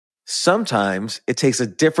Sometimes it takes a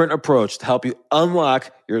different approach to help you unlock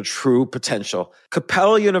your true potential.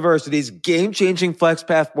 Capella University's game-changing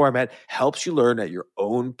FlexPath format helps you learn at your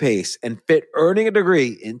own pace and fit earning a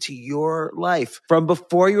degree into your life. From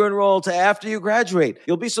before you enroll to after you graduate,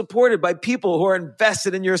 you'll be supported by people who are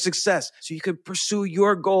invested in your success so you can pursue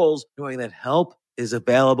your goals knowing that help is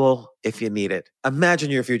available if you need it. Imagine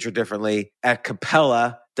your future differently at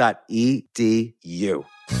capella.edu.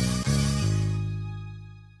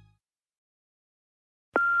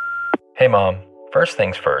 Hey Mom, first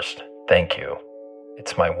things first, thank you.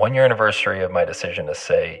 It's my 1-year anniversary of my decision to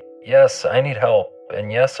say, yes, I need help,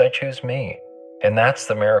 and yes, I choose me. And that's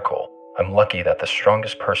the miracle. I'm lucky that the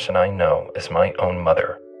strongest person I know is my own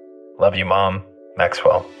mother. Love you, Mom.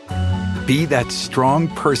 Maxwell. Be that strong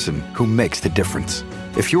person who makes the difference.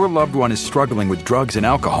 If your loved one is struggling with drugs and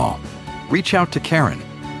alcohol, reach out to Karen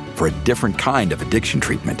for a different kind of addiction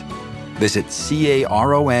treatment. Visit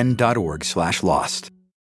caron.org/lost.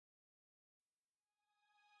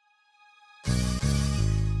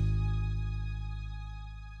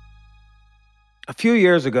 A few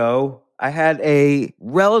years ago, I had a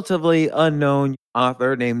relatively unknown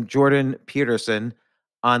author named Jordan Peterson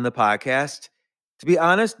on the podcast. To be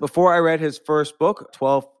honest, before I read his first book,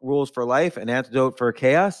 12 Rules for Life, An Antidote for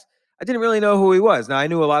Chaos, I didn't really know who he was. Now, I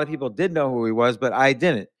knew a lot of people did know who he was, but I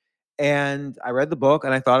didn't. And I read the book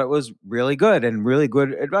and I thought it was really good and really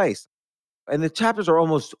good advice. And the chapters are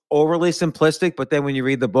almost overly simplistic, but then when you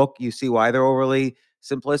read the book, you see why they're overly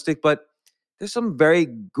simplistic. But there's some very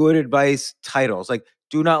good advice titles, like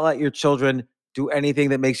do not let your children do anything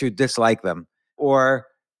that makes you dislike them, or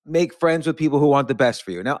make friends with people who want the best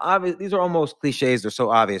for you. Now, obviously, these are almost cliches. They're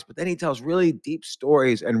so obvious, but then he tells really deep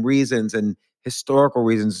stories and reasons and historical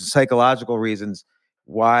reasons, and psychological reasons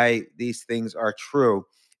why these things are true.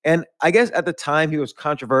 And I guess at the time he was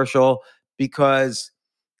controversial because,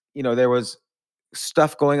 there was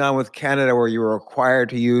stuff going on with Canada where you were required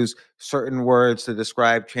to use certain words to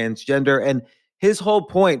describe transgender. And his whole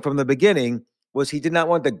point from the beginning was he did not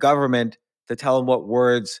want the government to tell him what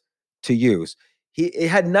words to use. It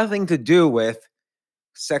had nothing to do with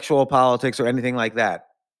sexual politics or anything like that.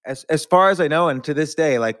 As far as I know, and to this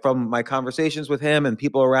day, like from my conversations with him and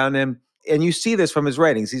people around him, and you see this from his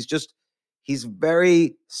writings, he's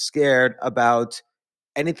very scared about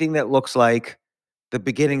anything that looks like the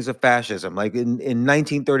beginnings of fascism, like in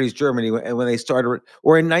 1930s Germany, when they started,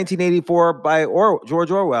 or in 1984 by George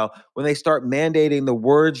Orwell, when they start mandating the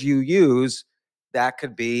words you use, that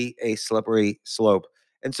could be a slippery slope.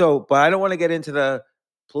 And so, but I don't want to get into the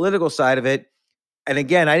political side of it. And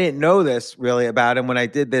again, I didn't know this really about him when I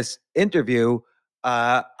did this interview.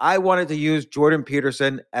 I wanted to use Jordan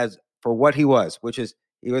Peterson as for what he was, which is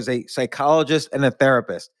he was a psychologist and a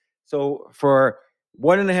therapist. So for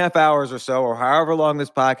 1.5 hours or so, or however long this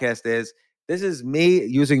podcast is, this is me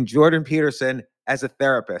using Jordan Peterson as a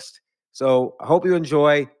therapist. So I hope you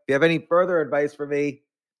enjoy. If you have any further advice for me,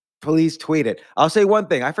 please tweet it. I'll say one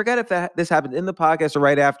thing. I forget if this happened in the podcast or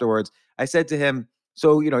right afterwards. I said to him,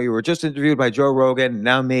 so, you were just interviewed by Joe Rogan,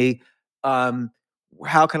 now me.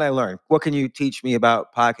 How can I learn? What can you teach me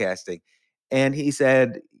about podcasting? And he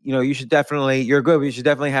said, you should definitely, you're good, but you should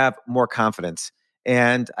definitely have more confidence.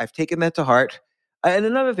 And I've taken that to heart. And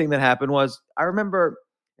another thing that happened was, I remember,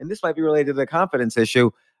 and this might be related to the confidence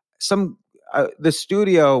issue, the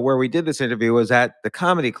studio where we did this interview was at the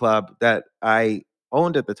comedy club that I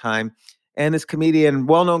owned at the time. And this comedian,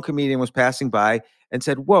 well-known comedian, was passing by and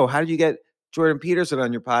said, whoa, how did you get Jordan Peterson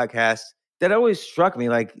on your podcast? That always struck me.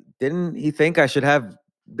 Like, didn't he think I should have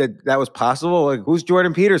that was possible? Like, who's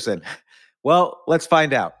Jordan Peterson? Well, let's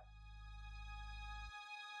find out.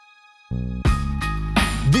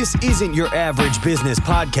 This isn't your average business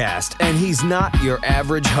podcast, and he's not your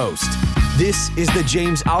average host. This is the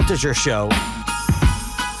James Altucher Show.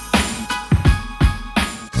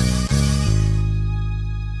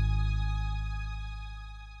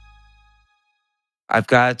 I've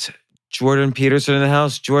got Jordan Peterson in the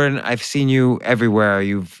house. Jordan, I've seen you everywhere.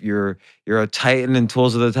 You're a Titan in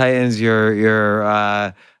Tools of the Titans.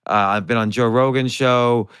 I've been on Joe Rogan's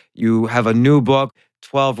show. You have a new book,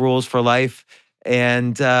 12 Rules for Life.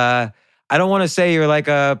 And I don't want to say you're like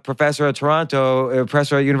a professor at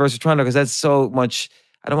University of Toronto, because that's so much,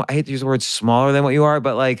 I hate to use the word smaller than what you are,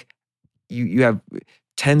 but like you have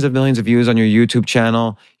tens of millions of views on your YouTube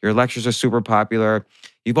channel. Your lectures are super popular.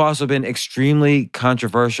 You've also been extremely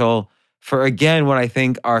controversial for, again, what I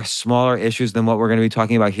think are smaller issues than what we're going to be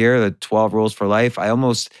talking about here, the 12 Rules for Life. I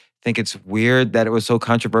almost think it's weird that it was so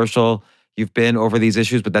controversial you've been over these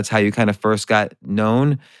issues, but that's how you kind of first got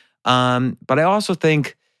known. But I also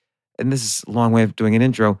think and this is a long way of doing an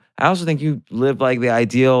intro, I also think you live like the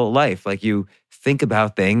ideal life. Like you think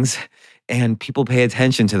about things and people pay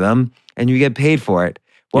attention to them and you get paid for it.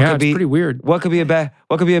 Yeah, it's pretty weird. What could be a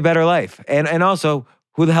better life? And also,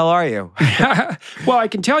 who the hell are you? Well, I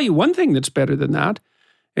can tell you one thing that's better than that.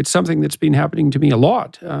 It's something that's been happening to me a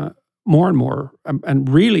lot, more and more, and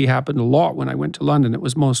really happened a lot when I went to London. It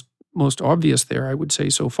was most obvious there, I would say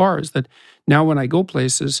so far, is that now when I go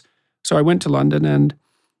places, so I went to London and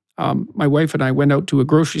my wife and I went out to a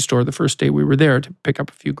grocery store the first day we were there to pick up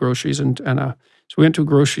a few groceries. So we went to a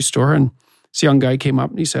grocery store and this young guy came up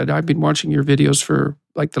and he said, I've been watching your videos for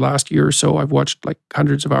like the last year or so. I've watched like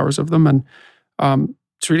hundreds of hours of them and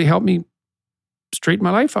it's really helped me straighten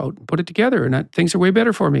my life out and put it together and things are way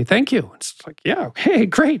better for me. Thank you. It's like, yeah, okay,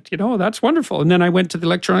 great. That's wonderful. And then I went to the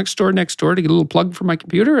electronics store next door to get a little plug for my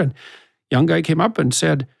computer and a young guy came up and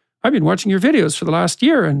said, I've been watching your videos for the last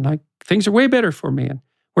year and like things are way better for me. And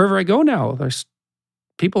wherever I go now, there's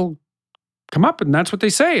people come up and that's what they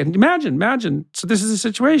say. And imagine. So this is a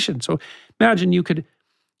situation. So imagine you could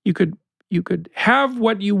have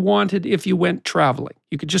what you wanted if you went traveling.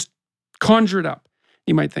 You could just conjure it up.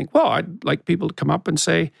 You might think, well, I'd like people to come up and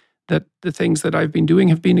say that the things that I've been doing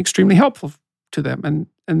have been extremely helpful to them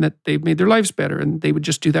and that they've made their lives better. And they would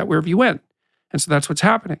just do that wherever you went. And so that's what's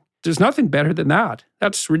happening. There's nothing better than that.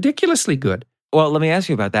 That's ridiculously good. Well, let me ask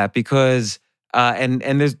you about that because, and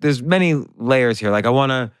there's many layers here. Like I want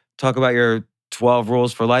to talk about your 12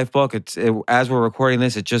 Rules for Life book. As we're recording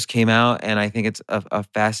this, it just came out, and I think it's a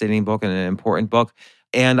fascinating book and an important book.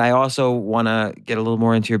 And I also want to get a little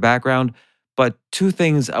more into your background. But two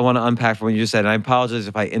things I want to unpack from what you just said, and I apologize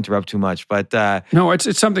if I interrupt too much. But no,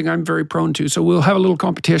 it's something I'm very prone to. So we'll have a little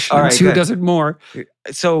competition and right, see who does it more.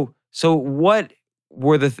 So what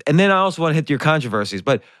were and then I also want to hit your controversies.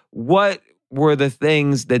 But what were the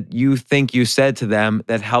things that you think you said to them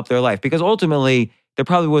that helped their life? Because ultimately, there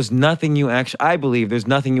probably was nothing I believe there's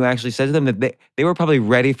nothing you actually said to them that they were probably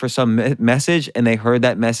ready for some message and they heard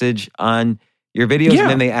that message on your videos and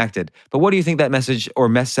then they acted. But what do you think that message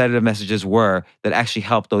or set of messages were that actually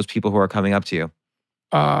helped those people who are coming up to you?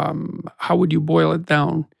 How would you boil it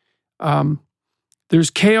down? There's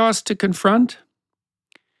chaos to confront.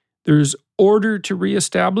 There's order to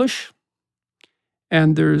reestablish.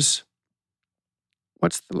 And there's,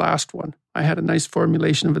 what's the last one? I had a nice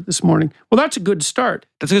formulation of it this morning. Well, that's a good start.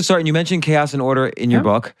 That's a good start. And you mentioned chaos and order in your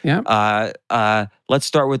book. Yeah. Let's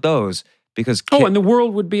start with those. Because and the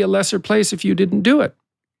world would be a lesser place if you didn't do it.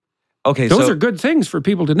 Okay, those are good things for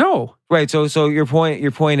people to know. Right. So your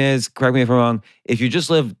point is, correct me if I'm wrong, if you just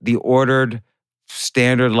live the ordered,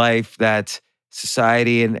 standard life that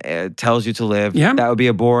society tells you to live, that would be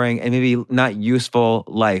a boring and maybe not useful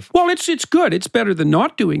life. Well, it's good. It's better than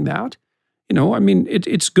not doing that. I mean,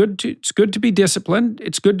 it's good to be disciplined.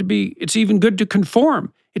 It's even good to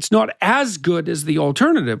conform. It's not as good as the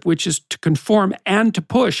alternative, which is to conform and to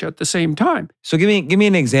push at the same time. So give me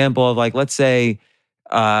an example of like, let's say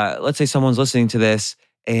someone's listening to this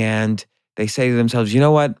and they say to themselves, you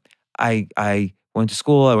know what? I went to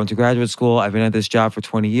school, I went to graduate school, I've been at this job for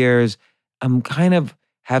 20 years. I'm kind of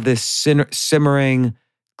have this simmering,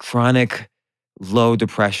 chronic, low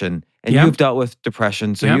depression. And you've dealt with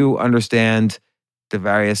depression, so you understand the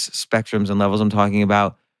various spectrums and levels I'm talking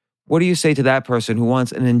about. What do you say to that person who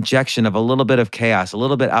wants an injection of a little bit of chaos, a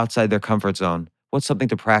little bit outside their comfort zone? What's something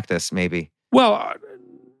to practice, maybe? Well,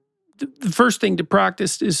 the first thing to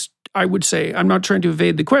practice is, I would say, I'm not trying to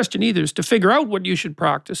evade the question either, is to figure out what you should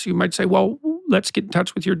practice. You might say, well, let's get in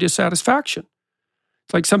touch with your dissatisfaction.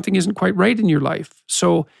 It's like something isn't quite right in your life.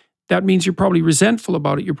 So that means you're probably resentful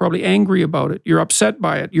about it. You're probably angry about it. You're upset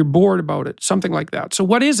by it. You're bored about it, something like that. So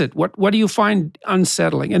what is it? What do you find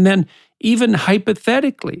unsettling? And then even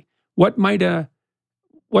hypothetically, what might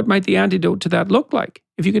the antidote to that look like?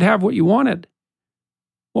 If you could have what you wanted,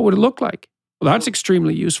 what would it look like? Well, that's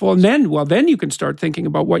extremely useful. And then you can start thinking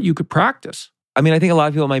about what you could practice. I mean, I think a lot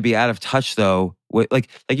of people might be out of touch though. Like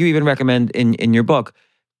you even recommend in your book,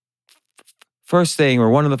 first thing or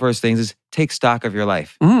one of the first things is take stock of your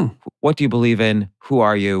life. What do you believe in? Who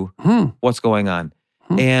are you? What's going on?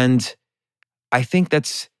 And I think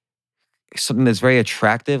that's something that's very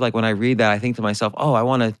attractive. Like when I read that, I think to myself, oh, I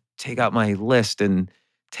want to take out my list and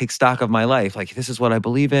take stock of my life. Like, this is what I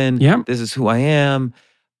believe in. This is who I am.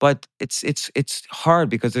 But it's hard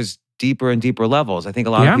because there's deeper and deeper levels. I think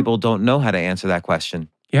a lot of people don't know how to answer that question.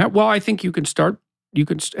 Yeah, well, I think you can start,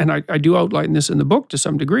 and I do outline this in the book to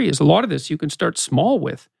some degree, is a lot of this you can start small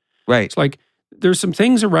with. Right. It's like, there's some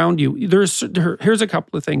things around you. Here's a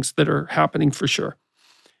couple of things that are happening for sure.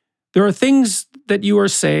 There are things that you are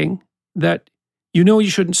saying that you know you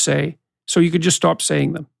shouldn't say, so you could just stop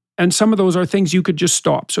saying them. And some of those are things you could just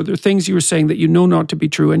stop. So there are things you were saying that you know not to be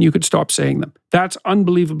true, and you could stop saying them. That's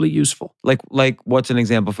unbelievably useful. Like what's an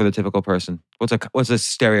example for the typical person? What's a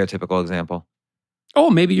stereotypical example?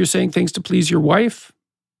 Oh, maybe you're saying things to please your wife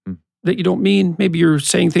that you don't mean. Maybe you're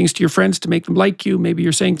saying things to your friends to make them like you. Maybe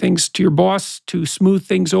you're saying things to your boss to smooth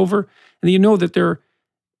things over. And you know that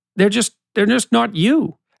they're just not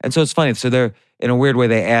you. And so it's funny. So they're, in a weird way,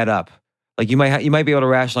 they add up. Like you might be able to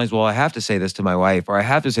rationalize, well, I have to say this to my wife, or I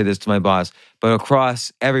have to say this to my boss. But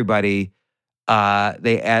across everybody,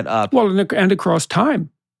 they add up. Well, and across time.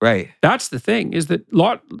 Right. That's the thing, is that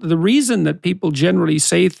the reason that people generally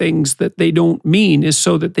say things that they don't mean is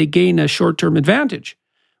so that they gain a short-term advantage,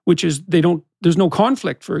 which is there's no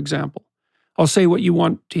conflict, for example. I'll say what you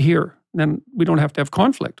want to hear, then we don't have to have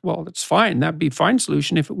conflict. Well, that's fine. That'd be a fine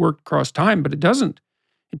solution if it worked across time, but it doesn't.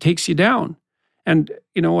 It takes you down. And,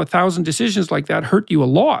 1,000 decisions like that hurt you a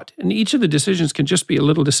lot. And each of the decisions can just be a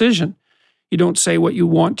little decision. You don't say what you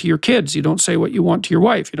want to your kids. You don't say what you want to your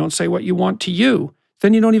wife. You don't say what you want to you.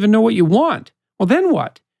 Then you don't even know what you want. Well, then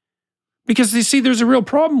what? Because you see, there's a real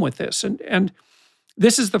problem with this. And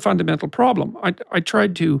this is the fundamental problem. I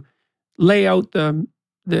tried to lay out the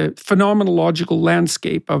phenomenological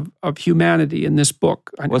landscape of humanity in this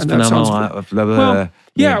book. What's phenomenal?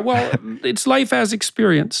 It's life as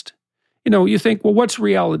experienced. You think, well, what's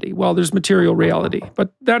reality? Well, there's material reality,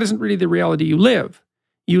 but that isn't really the reality you live.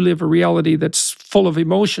 You live a reality that's full of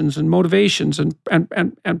emotions and motivations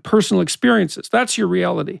and personal experiences. That's your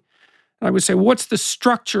reality. And I would say, what's the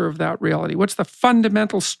structure of that reality? What's the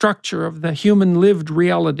fundamental structure of the human lived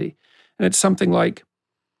reality? And it's something like,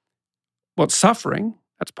 well, it's suffering.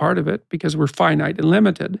 That's part of it because we're finite and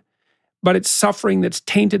limited. But it's suffering that's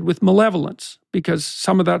tainted with malevolence because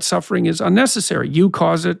some of that suffering is unnecessary. You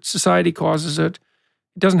cause it, society causes it.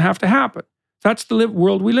 It doesn't have to happen. That's the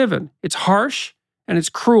world we live in. It's harsh and it's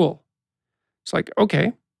cruel. It's like,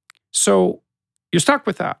 okay, so you're stuck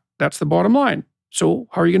with that. That's the bottom line. So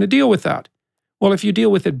how are you going to deal with that? Well, if you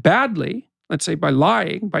deal with it badly, let's say by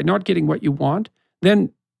lying, by not getting what you want,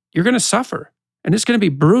 then you're going to suffer and it's going to be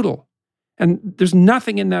brutal. And there's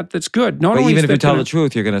nothing in that that's good. But even if you tell the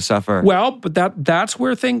truth, you're going to suffer. Well, but that's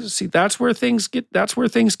where things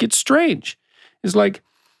get strange. It's like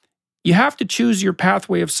you have to choose your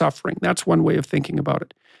pathway of suffering. That's one way of thinking about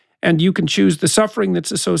it. And you can choose the suffering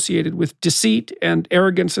that's associated with deceit and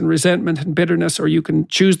arrogance and resentment and bitterness, or you can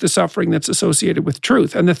choose the suffering that's associated with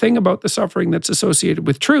truth. And the thing about the suffering that's associated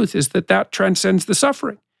with truth is that transcends the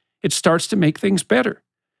suffering. It starts to make things better.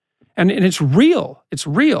 And it's real. It's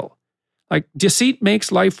real. Like deceit makes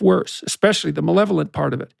life worse, especially the malevolent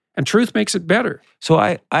part of it. And truth makes it better. So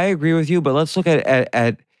I agree with you, but let's look at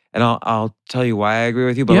and I'll tell you why I agree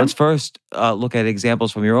with you. But let's first look at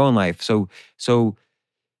examples from your own life. So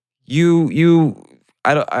you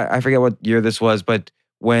I forget what year this was, but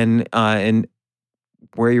when in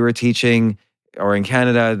where you were teaching or in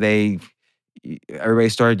Canada, everybody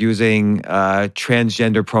started using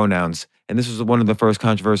transgender pronouns. And this was one of the first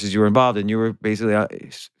controversies you were involved in. You were basically...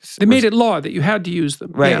 they made it law that you had to use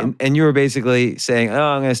them. Right. Yeah. And you were basically saying,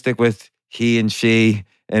 I'm going to stick with he and she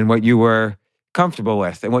and what you were comfortable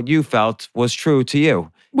with and what you felt was true to you.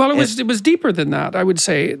 Well, it was deeper than that, I would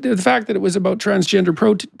say. The fact that it was about transgender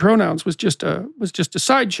pronouns was just a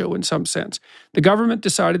sideshow in some sense. The government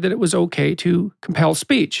decided that it was okay to compel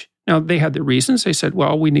speech. Now, they had their reasons. They said,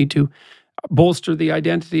 well, we need to bolster the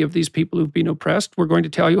identity of these people who've been oppressed. We're going to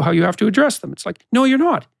tell you how you have to address them. It's like, no, you're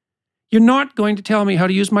not. You're not going to tell me how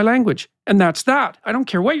to use my language. And that's that. I don't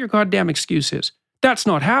care what your goddamn excuse is. That's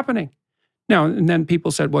not happening. Now, and then people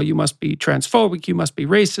said, well, you must be transphobic. You must be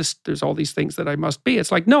racist. There's all these things that I must be.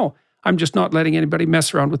 It's like, no, I'm just not letting anybody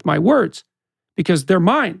mess around with my words because they're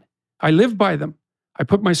mine. I live by them. I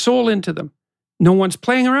put my soul into them. No one's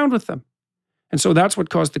playing around with them. And so that's what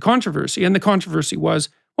caused the controversy. And the controversy was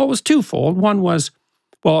twofold. One was,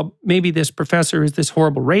 well, maybe this professor is this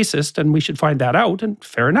horrible racist and we should find that out. And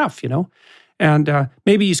fair enough, And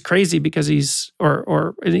maybe he's crazy because he's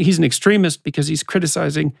an extremist because he's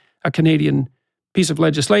criticizing a Canadian piece of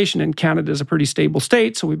legislation and Canada is a pretty stable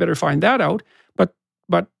state, so we better find that out.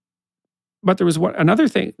 But there was another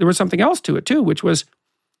thing. There was something else to it too, which was,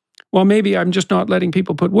 well, maybe I'm just not letting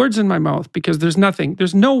people put words in my mouth because there's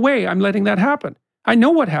no way I'm letting that happen. I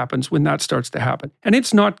know what happens when that starts to happen, and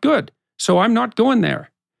it's not good. So I'm not going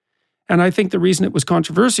there. And I think the reason it was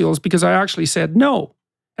controversial is because I actually said no,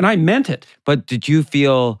 and I meant it. But did you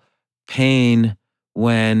feel pain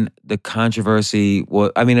when the controversy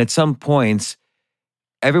was? I mean, at some points,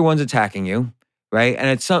 everyone's attacking you, right? And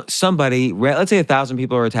it's somebody, let's say 1,000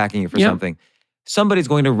 people are attacking you for something. Somebody's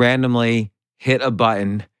going to randomly hit a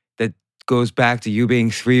button that goes back to you being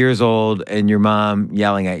 3 years old and your mom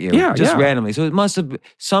yelling at you. Yeah, Just yeah. randomly. So it must have,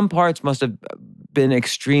 some parts must have been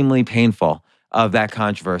extremely painful of that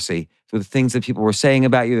controversy. So the things that people were saying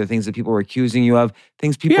about you, the things that people were accusing you of,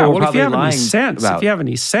 things people were well, probably if you have lying any sense, about. if you have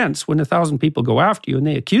any sense, when 1,000 people go after you and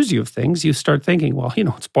they accuse you of things, you start thinking, well,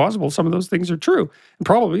 it's possible some of those things are true. And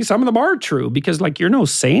probably some of them are true because you're no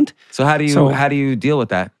saint. So how do you deal with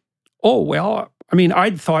that? Oh, well, I mean,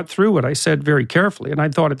 I'd thought through what I said very carefully, and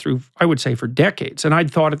I'd thought it through, I would say, for decades. And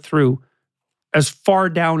I'd thought it through as far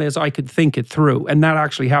down as I could think it through. And that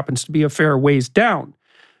actually happens to be a fair ways down.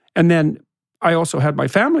 And then I also had my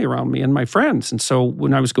family around me and my friends. And so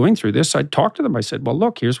when I was going through this, I'd talk to them. I said, well,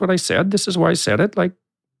 look, here's what I said. This is why I said it.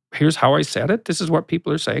 Here's how I said it. This is what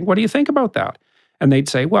people are saying. What do you think about that? And they'd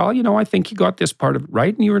say, well, I think you got this part of it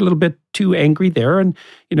right. And you were a little bit too angry there. And,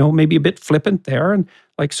 maybe a bit flippant there. And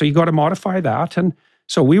so you got to modify that. And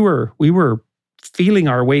so we were feeling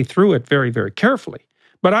our way through it very, very carefully.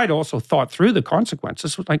 But I'd also thought through the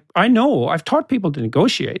consequences. I know I've taught people to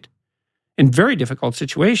negotiate in very difficult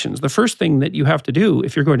situations. The first thing that you have to do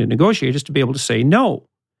if you're going to negotiate is to be able to say no.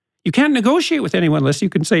 You can't negotiate with anyone unless you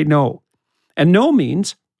can say no. And no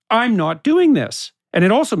means, I'm not doing this. And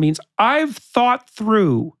it also means, I've thought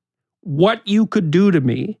through what you could do to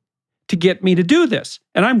me to get me to do this.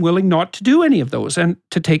 And I'm willing not to do any of those and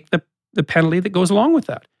to take the penalty that goes along with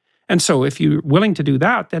that. And so if you're willing to do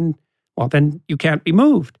that, then you can't be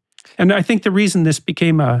moved. And I think the reason this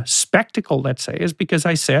became a spectacle, let's say, is because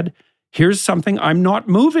I said, here's something I'm not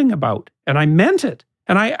moving about. And I meant it.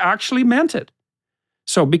 And I actually meant it.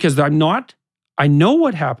 So because I know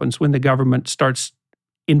what happens when the government starts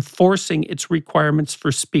enforcing its requirements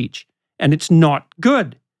for speech. And it's not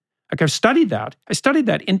good. I've studied that. I studied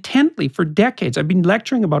that intently for decades. I've been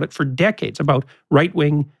lecturing about it for decades, about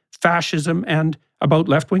right-wing fascism and about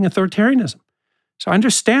left-wing authoritarianism. So I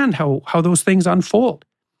understand how those things unfold.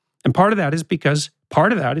 And part of that is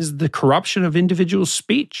the corruption of individual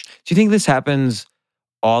speech. Do you think this happens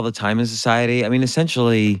all the time in society? I mean,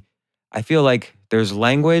 essentially, I feel like there's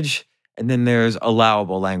language and then there's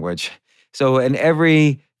allowable language. So in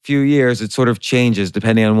every few years, it sort of changes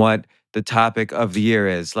depending on what the topic of the year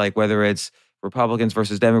is, like whether it's Republicans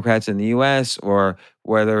versus Democrats in the U.S. or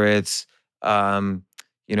whether it's,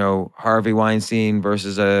 Harvey Weinstein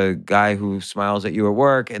versus a guy who smiles at you at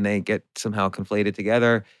work and they get somehow conflated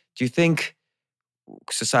together. Do you think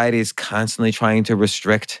society is constantly trying to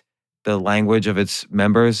restrict the language of its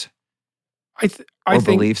members or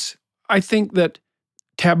beliefs? I think that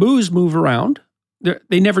taboos move around.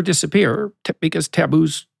 They never disappear because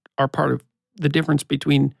taboos are part of the difference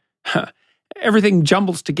between everything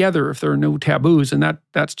jumbles together if there are no taboos, and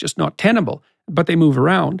that's just not tenable, but they move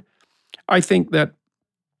around. I think that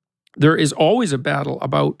there is always a battle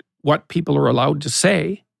about what people are allowed to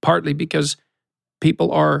say, partly because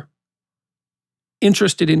people are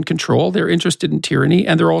interested in control, they're interested in tyranny,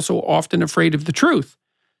 and they're also often afraid of the truth.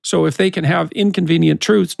 So if they can have inconvenient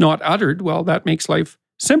truths not uttered, well, that makes life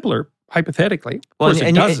simpler, hypothetically. Of course,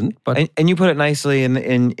 it doesn't. And you put it nicely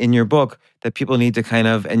in your book that people need to kind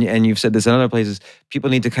of, and you've said this in other places, people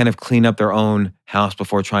need to kind of clean up their own house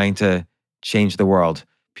before trying to change the world.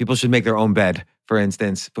 People should make their own bed, for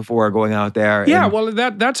instance, before going out there. Yeah, well,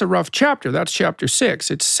 that's a rough chapter. That's chapter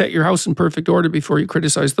 6. It's set your house in perfect order before you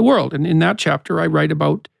criticize the world. And in that chapter, I write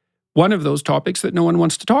about one of those topics that no one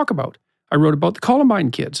wants to talk about. I wrote about the Columbine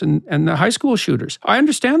kids and the high school shooters. I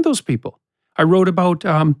understand those people. I wrote about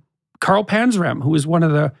Karl Panzram, who was one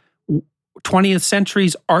of the 20th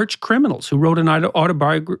century's arch criminals, who wrote an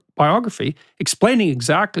autobiography explaining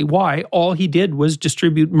exactly why all he did was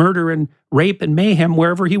distribute murder and rape and mayhem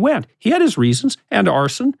wherever he went. He had his reasons, and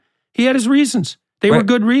arson. He had his reasons. They were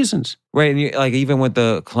good reasons. Right, and even with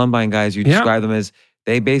the Columbine guys, you describe them as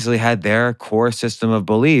they basically had their core system of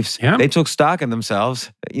beliefs. Yeah. They took stock in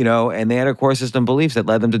themselves, and they had a core system of beliefs that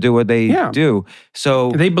led them to do what they do.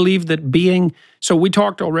 So they believed that so we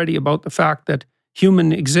talked already about the fact that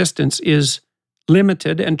human existence is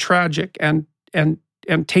limited and tragic and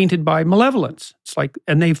tainted by malevolence. It's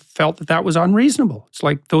and they felt that was unreasonable. It's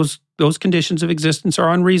like those conditions of existence are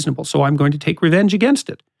unreasonable, so I'm going to take revenge against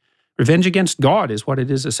it. Revenge against God is what it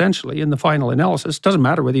is essentially in the final analysis. It doesn't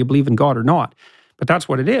matter whether you believe in God or not, but that's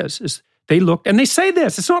what it is they looked, and they say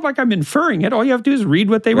this, it's not like I'm inferring it. All you have to do is read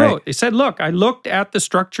what they wrote. They said, look, I looked at the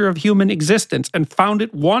structure of human existence and found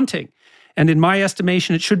it wanting. And in my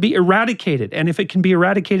estimation, it should be eradicated. And if it can be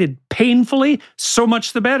eradicated painfully, so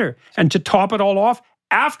much the better. And to top it all off,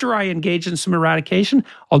 after I engage in some eradication,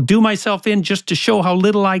 I'll do myself in just to show how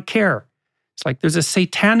little I care. It's like there's a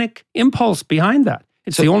satanic impulse behind that.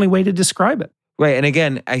 It's the only way to describe it. Right. And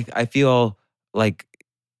again, I feel like,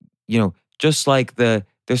 just like there's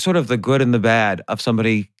sort of the good and the bad of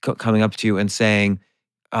somebody coming up to you and saying,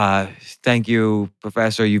 thank you,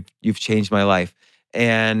 professor, you've changed my life.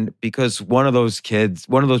 And because one of those people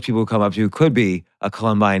who come up to you could be a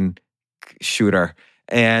Columbine shooter.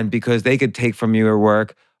 And because they could take from your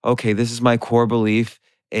work, okay, this is my core belief,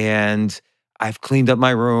 and I've cleaned up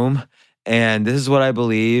my room, and this is what I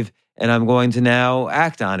believe, and I'm going to now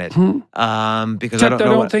act on it. Because Except I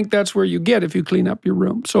don't think that's where you get if you clean up your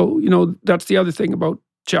room. So, that's the other thing about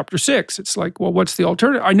chapter 6. It's like, well, what's the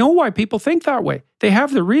alternative? I know why people think that way. They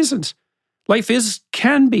have their reasons. Life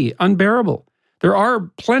can be unbearable. There are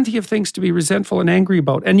plenty of things to be resentful and angry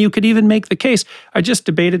about. And you could even make the case. I just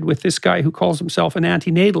debated with this guy who calls himself an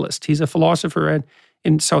antinatalist. He's a philosopher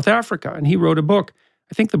in South Africa, and he wrote a book.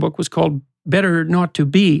 I think the book was called Better Not to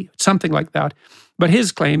Be, something like that. But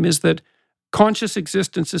his claim is that conscious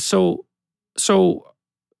existence is so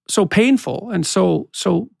painful and so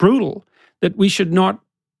brutal that we should not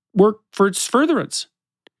work for its furtherance.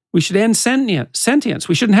 We should end sentience.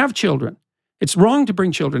 We shouldn't have children. It's wrong to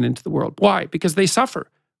bring children into the world. Why? Because they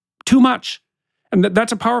suffer too much. And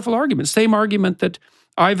that's a powerful argument. Same argument that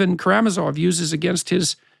Ivan Karamazov uses against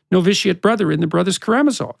his novitiate brother in the Brothers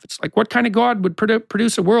Karamazov. It's like, what kind of God would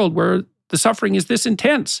produce a world where the suffering is this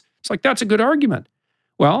intense? It's like, that's a good argument.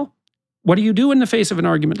 Well, what do you do in the face of an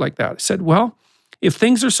argument like that? I said, well, if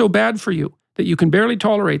things are so bad for you that you can barely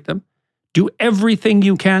tolerate them, do everything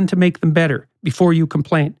you can to make them better before you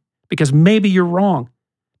complain. Because maybe you're wrong.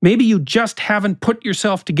 Maybe you just haven't put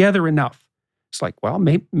yourself together enough. It's like, well,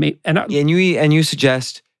 maybe and you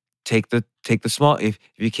suggest take the small. If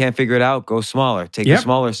you can't figure it out, go smaller. Take the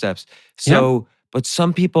smaller steps. So, but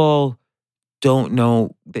some people don't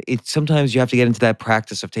know. Sometimes you have to get into that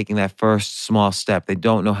practice of taking that first small step. They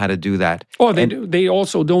don't know how to do that. Oh, they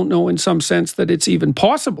also don't know in some sense that it's even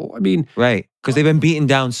possible. I mean, right, because they've been beaten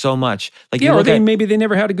down so much. Like, maybe they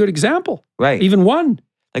never had a good example. Right, even one.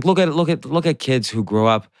 Like, look at kids who grow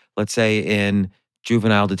up, let's say, in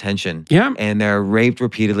juvenile detention. Yeah. And they're raped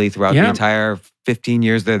repeatedly throughout the entire 15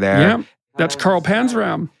 years they're there. Yeah. That's Carl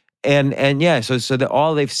Panzram. And so that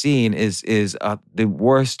all they've seen is the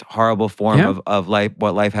worst horrible form of life,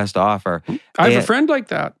 what life has to offer. I have a friend like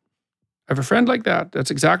that.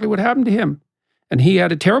 That's exactly what happened to him. And he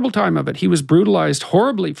had a terrible time of it. He was brutalized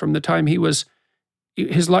horribly from the time he was,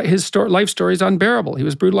 his life story is unbearable. He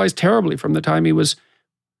was brutalized terribly from the time he was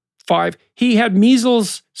 5. He had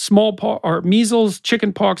measles,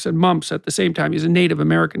 chickenpox, and mumps at the same time. He's a Native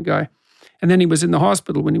American guy. And then he was in the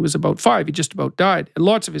hospital when he was about 5. He just about died. And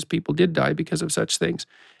lots of his people did die because of such things.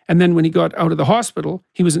 And then when he got out of the hospital,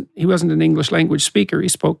 he wasn't an English language speaker. He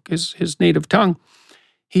spoke his native tongue.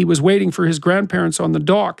 He was waiting for his grandparents on the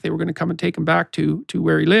dock. They were going to come and take him back to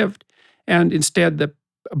where he lived. And instead, the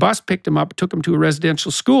bus picked him up, took him to a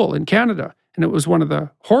residential school in Canada. And it was one of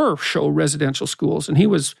the horror show residential schools. And he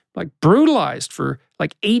was like brutalized for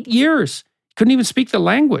like 8 years. He couldn't even speak the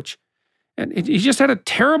language. And he just had a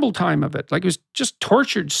terrible time of it. Like, he was just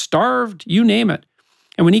tortured, starved, you name it.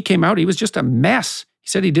 And when he came out, he was just a mess. He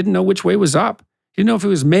said he didn't know which way was up. He didn't know if it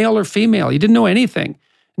was male or female. He didn't know anything.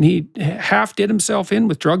 And he half did himself in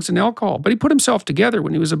with drugs and alcohol. But he put himself together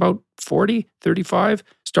when he was about 40, 35,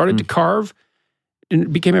 started to carve,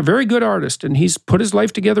 and became a very good artist. And he's put his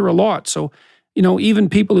life together a lot. So, even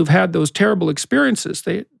people who've had those terrible experiences,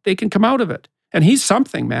 they can come out of it. And he's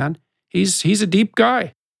something, man. He's a deep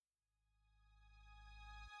guy.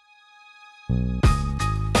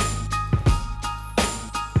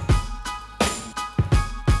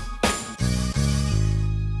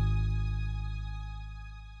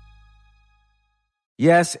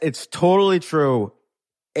 Yes, it's totally true.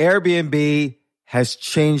 Airbnb has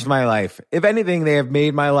changed my life. If anything, they have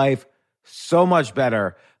made my life so much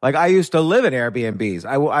better. Like, I used to live in Airbnbs.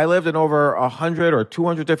 I lived in over 100 or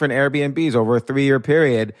 200 different Airbnbs over a 3-year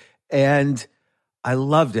period, and I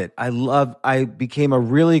loved it. I became a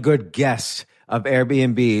really good guest of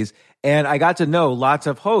Airbnbs, and I got to know lots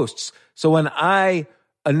of hosts. So when I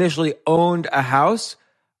initially owned a house,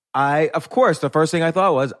 of course, the first thing I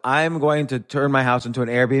thought was, I'm going to turn my house into an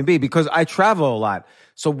Airbnb because I travel a lot.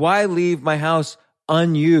 So why leave my house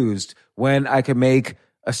unused when I can make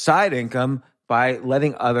a side income by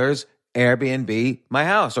letting others Airbnb my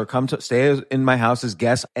house or come to stay in my house as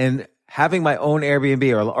guests? And having my own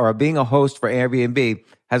Airbnb or being a host for Airbnb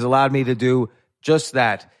has allowed me to do just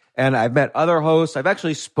that. And I've met other hosts. I've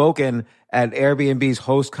actually spoken at Airbnb's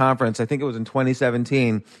host conference. I think it was in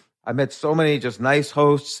 2017. I met so many just nice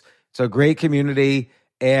hosts. It's a great community.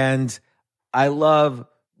 And I love,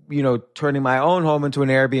 turning my own home into an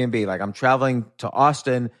Airbnb. Like, I'm traveling to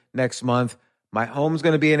Austin next month. My home's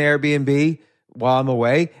going to be an Airbnb while I'm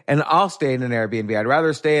away, and I'll stay in an Airbnb. I'd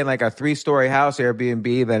rather stay in like a 3-story house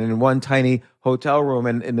Airbnb than in one tiny hotel room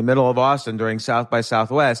in the middle of Austin during South by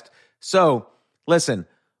Southwest. So listen,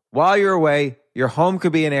 while you're away, your home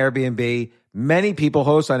could be an Airbnb. Many people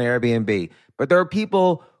host on Airbnb, but there are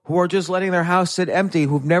people who are just letting their house sit empty,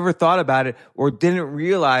 who've never thought about it or didn't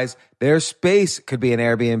realize their space could be an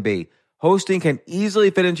Airbnb. Hosting can easily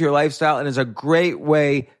fit into your lifestyle and is a great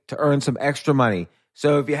way to earn some extra money.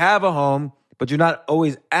 So if you have a home, but you're not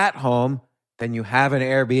always at home, then you have an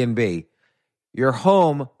Airbnb. Your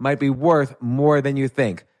home might be worth more than you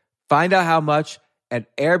think. Find out how much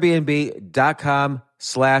at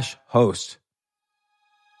airbnb.com/host.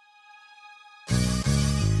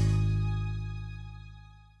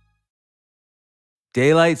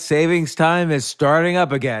 Daylight savings time is starting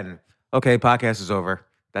up again. Okay, podcast is over.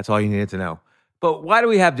 That's all you needed to know. But why do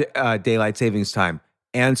we have daylight savings time?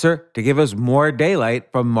 Answer: to give us more daylight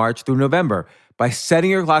from March through November. By setting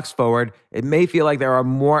your clocks forward, it may feel like there are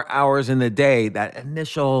more hours in the day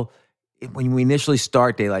when we initially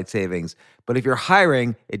start daylight savings. But if you're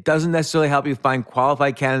hiring, it doesn't necessarily help you find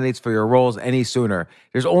qualified candidates for your roles any sooner.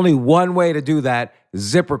 There's only one way to do that: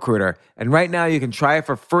 ZipRecruiter. And right now you can try it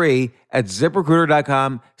for free at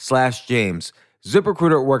ZipRecruiter.com/James.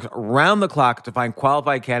 ZipRecruiter works around the clock to find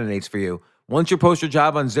qualified candidates for you. Once you post your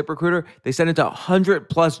job on ZipRecruiter, they send it to 100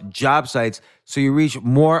 plus job sites so you reach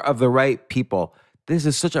more of the right people. This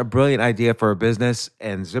is such a brilliant idea for a business,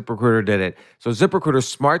 and ZipRecruiter did it. So ZipRecruiter's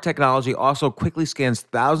smart technology also quickly scans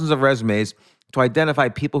thousands of resumes to identify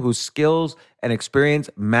people whose skills and experience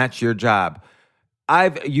match your job.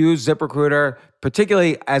 I've used ZipRecruiter,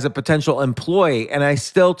 particularly as a potential employee, and I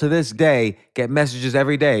still to this day get messages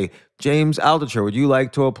every day. James Altucher, would you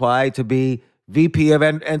like to apply to be VP of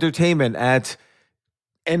Entertainment at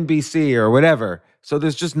NBC or whatever? So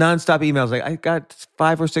there's just nonstop emails. Like I got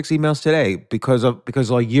 5 or 6 emails today because a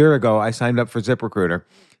year ago I signed up for ZipRecruiter.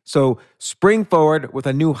 So spring forward with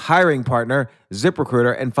a new hiring partner,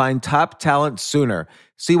 ZipRecruiter, and find top talent sooner.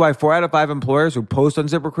 See why 4 out of 5 employers who post on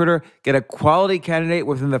ZipRecruiter get a quality candidate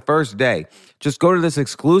within the first day. Just go to this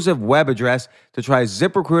exclusive web address to try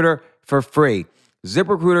ZipRecruiter for free.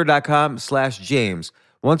 ZipRecruiter.com/James.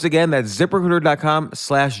 Once again, that's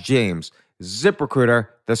ZipRecruiter.com/James. ZipRecruiter,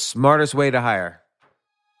 the smartest way to hire.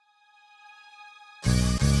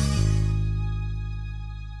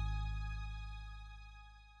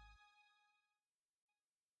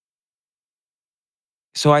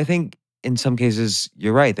 So I think in some cases,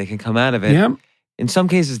 you're right. They can come out of it. Yeah. In some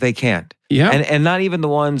cases, they can't. Yeah. And not even the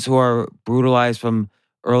ones who are brutalized from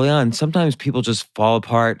early on. Sometimes people just fall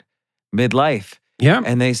apart midlife. Yeah.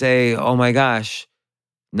 And they say, oh my gosh,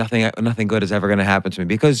 nothing good is ever going to happen to me.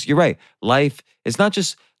 Because you're right. Life is not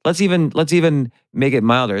just, let's even make it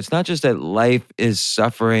milder. It's not just that life is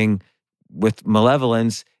suffering with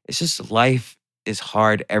malevolence. It's just life is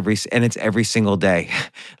hard and it's every single day.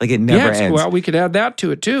 Like it never ends. Well, we could add that to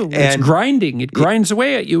it too. It's grinding. It grinds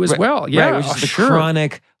away at you as well. Yeah, right, which is the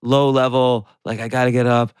chronic low level. Like I got to get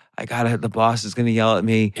up. The boss is going to yell at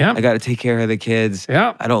me. Yeah. I got to take care of the kids.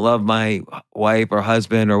 Yeah. I don't love my wife or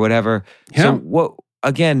husband or whatever. Yeah. So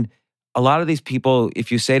a lot of these people,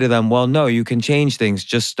 if you say to them, well, no, you can change things.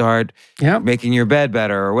 Just start making your bed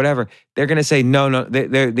better or whatever. They're going to say, no.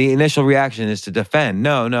 The initial reaction is to defend.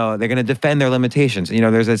 No. They're going to defend their limitations.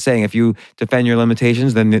 There's that saying, if you defend your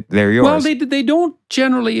limitations, then they're yours. Well, they don't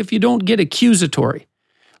generally, if you don't get accusatory.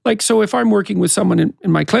 Like, so if I'm working with someone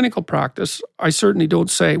in my clinical practice, I certainly don't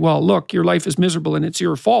say, well, look, your life is miserable and it's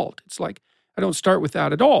your fault. It's like, I don't start with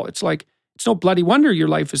that at all. It's like, it's no bloody wonder your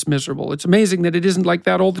life is miserable. It's amazing that it isn't like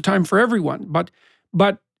that all the time for everyone, but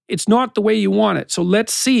it's not the way you want it. So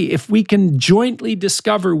let's see if we can jointly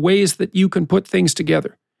discover ways that you can put things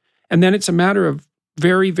together. And then it's a matter of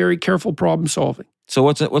very, very careful problem solving. So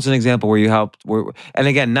what's an example where you helped? And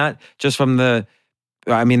again, not just from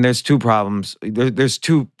there's 2 problems. There's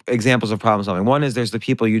 2 examples of problem solving. One is there's the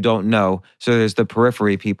people you don't know. So there's the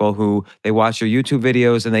periphery people who they watch your YouTube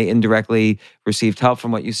videos and they indirectly received help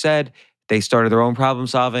from what you said. They started their own problem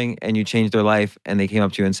solving and you changed their life and they came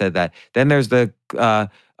up to you and said that. Then there's the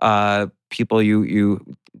people you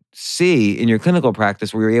see in your clinical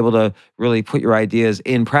practice where you're able to really put your ideas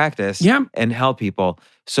in practice and help people.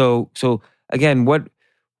 So again,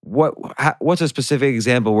 what's a specific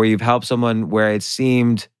example where you've helped someone where it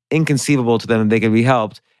seemed inconceivable to them that they could be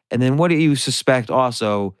helped? And then what do you suspect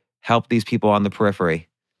also helped these people on the periphery?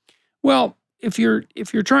 Well, if you're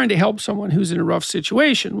trying to help someone who's in a rough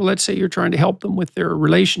situation, well, let's say you're trying to help them with their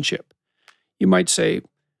relationship. You might say,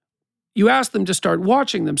 you ask them to start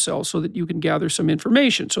watching themselves so that you can gather some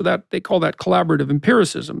information. So that they call that collaborative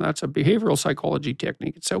empiricism. That's a behavioral psychology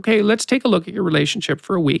technique. It's okay, let's take a look at your relationship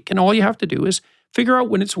for a week. And all you have to do is figure out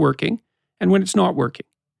when it's working and when it's not working.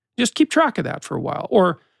 Just keep track of that for a while.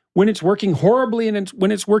 Or when it's working horribly and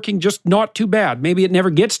when it's working just not too bad. Maybe it never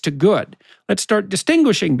gets to good. Let's start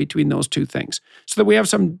distinguishing between those two things so that we have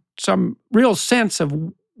some real sense of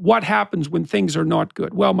what happens when things are not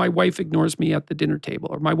good. Well, my wife ignores me at the dinner table,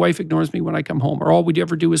 or my wife ignores me when I come home, or all we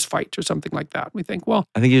ever do is fight, or something like that. We think, well,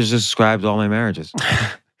 I think you just described all my marriages.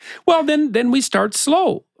 well, then we start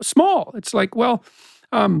small. It's like, well,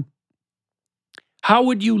 how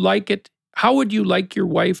would you like it? How would you like your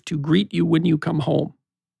wife to greet you when you come home?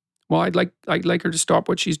 Well, I'd like her to stop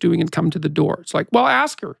what she's doing and come to the door. It's like, well,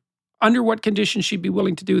 ask her under what conditions she'd be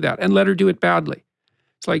willing to do that, and let her do it badly.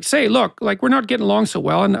 It's like, say, look, like we're not getting along so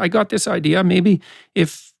well, and I got this idea. Maybe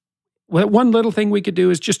if one little thing we could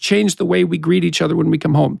do is just change the way we greet each other when we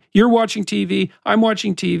come home. You're watching TV, I'm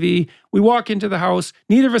watching TV. We walk into the house,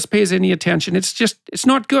 neither of us pays any attention. It's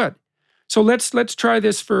not good. So let's try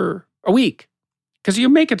this for a week, because you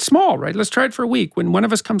make it small, right? Let's try it for a week. When one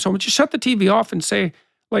of us comes home, just shut the TV off and say,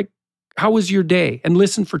 like, how was your day? And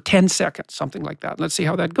listen for 10 seconds, something like that. Let's see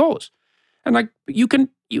how that goes. And like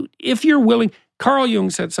if you're willing. Carl Jung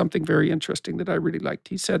said something very interesting that I really liked.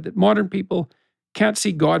 He said that modern people can't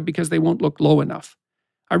see God because they won't look low enough.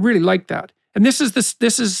 I really like that. And this is a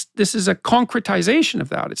concretization of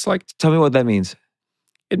that. It's like, tell me what that means.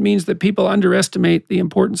 It means that people underestimate the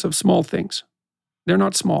importance of small things. They're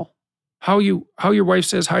not small. How your wife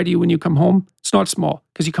says hi to you when you come home, it's not small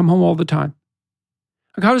because you come home all the time.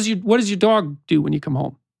 Like what does your dog do when you come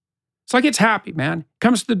home? It's like it's happy, man.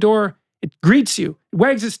 Comes to the door, it greets you, it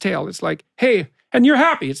wags its tail. It's like, hey, and you're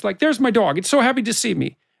happy. It's like, there's my dog. It's so happy to see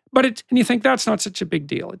me. And you think that's not such a big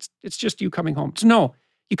deal. It's just you coming home. No,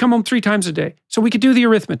 you come home 3 times a day. So we could do the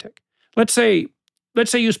arithmetic. Let's say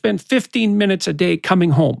you spend 15 minutes a day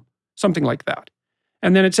coming home, something like that.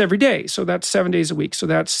 And then it's every day. So that's 7 days a week. So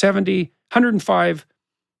that's 105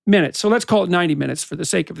 minutes. So let's call it 90 minutes for the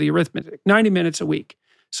sake of the arithmetic. 90 minutes a week.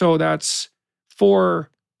 So that's for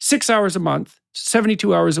 6 hours a month,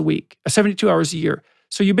 72 hours a week, 72 hours a year.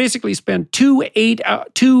 So you basically spend 2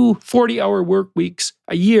 40-hour work weeks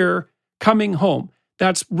a year coming home.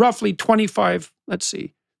 That's roughly 25, let's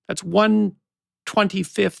see, that's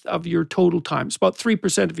 1/25 of your total time. It's about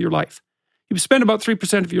 3% of your life. You spend about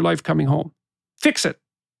 3% of your life coming home. Fix it.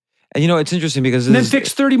 And it's interesting because then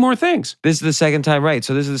fix 30 more things. This is the second time, right?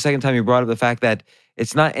 So this is the second time you brought up the fact that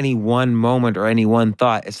it's not any one moment or any one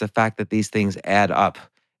thought. It's the fact that these things add up.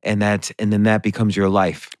 And then that becomes your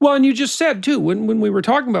life. Well, and you just said too, when we were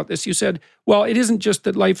talking about this, you said, well, it isn't just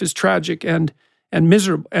that life is tragic and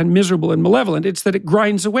miserable and malevolent. It's that it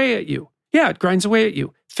grinds away at you. Yeah, it grinds away at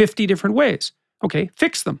you 50 different ways. Okay,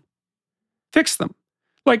 fix them. Fix them.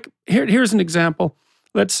 Like here's an example.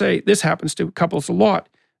 Let's say this happens to couples a lot.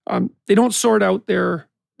 They don't sort out their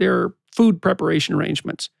food preparation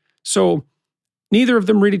arrangements. So neither of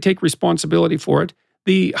them really take responsibility for it.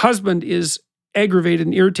 The husband is aggravated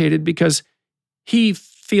and irritated because he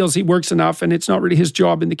feels he works enough and it's not really his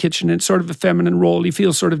job in the kitchen. It's sort of a feminine role. He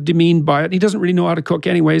feels sort of demeaned by it. He doesn't really know how to cook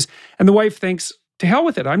anyways. And the wife thinks, to hell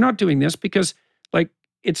with it. I'm not doing this because like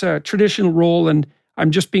it's a traditional role and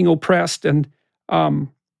I'm just being oppressed. And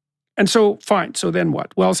so fine. So then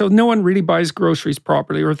what? Well, so no one really buys groceries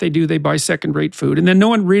properly, or if they do, they buy second-rate food. And then no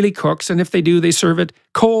one really cooks. And if they do, they serve it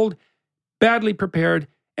cold, badly prepared,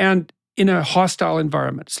 and in a hostile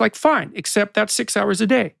environment. It's like, fine, except that's 6 hours a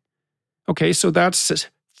day. Okay, so that's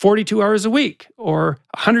 42 hours a week or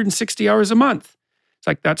 160 hours a month. It's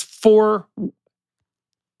like, that's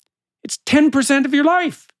it's 10% of your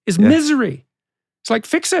life is misery. It's like,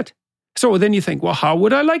 fix it. So then you think, well, how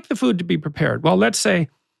would I like the food to be prepared? Well, let's say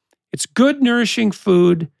it's good, nourishing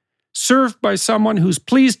food served by someone who's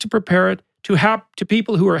pleased to prepare it to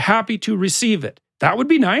people who are happy to receive it. That would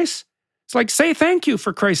be nice. It's like, say thank you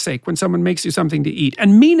for Christ's sake when someone makes you something to eat,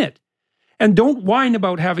 and mean it. And don't whine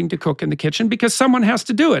about having to cook in the kitchen because someone has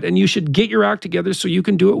to do it, and you should get your act together so you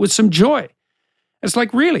can do it with some joy. It's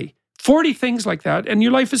like, really, 40 things like that, and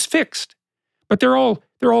your life is fixed. But they're all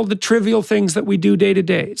the trivial things that we do day to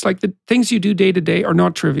day. It's like the things you do day to day are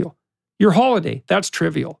not trivial. Your holiday, that's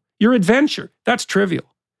trivial. Your adventure, that's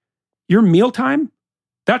trivial. Your mealtime,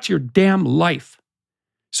 that's your damn life.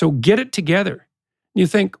 So get it together. You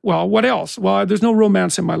think, well, what else? Well, there's no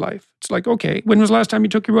romance in my life. It's like, okay, when was the last time you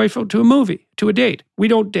took your wife out to a movie, to a date? We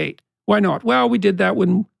don't date. Why not? Well, we did that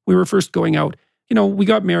when we were first going out. We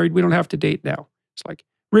got married. We don't have to date now. It's like,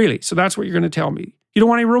 really? So that's what you're going to tell me? You don't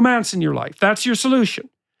want any romance in your life. That's your solution.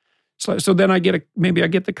 So then maybe I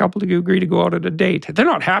get the couple to agree to go out on a date. They're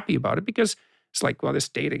not happy about it because it's like, well, this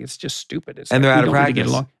dating, it's just stupid. It's And like, they're out we of don't really get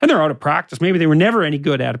practice. along. And they're out of practice. Maybe they were never any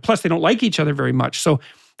good at it. Plus, they don't like each other very much. So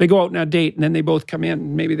they go out on a date and then they both come in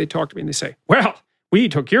and maybe they talk to me and they say, well, we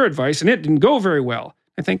took your advice and it didn't go very well.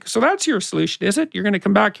 I think, so that's your solution, is it? You're going to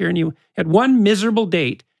come back here and you had one miserable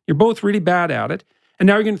date. You're both really bad at it. And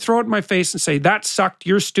now you're going to throw it in my face and say, that sucked,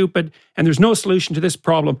 you're stupid, and there's no solution to this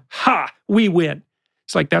problem. Ha, we win.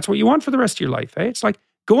 It's like, that's what you want for the rest of your life, eh? It's like,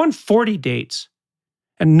 go on 40 dates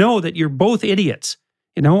and know that you're both idiots,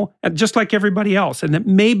 and just like everybody else, and that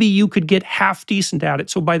maybe you could get half decent at it.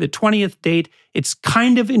 So by the 20th date, it's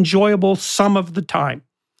kind of enjoyable some of the time.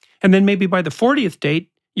 And then maybe by the 40th date,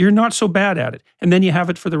 you're not so bad at it. And then you have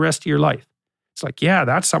it for the rest of your life. It's like, yeah,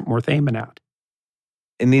 that's something worth aiming at.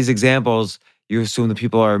 In these examples, you assume the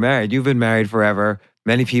people are married. You've been married forever.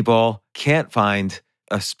 Many people can't find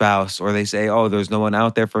a spouse, or they say, oh, there's no one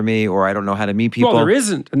out there for me, or I don't know how to meet people. Well, there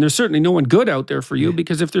isn't. And there's certainly no one good out there for you,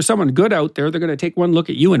 because if there's someone good out there, they're going to take one look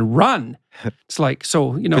at you and run. It's like,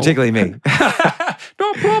 so, Particularly me.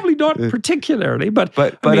 No, probably not particularly, but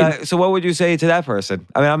so what would you say to that person?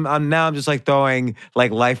 I mean, I'm just like throwing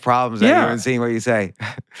like life problems at you and seeing what you say.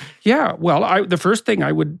 Yeah, well, the first thing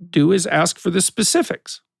I would do is ask for the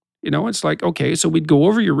specifics. It's like, okay, so we'd go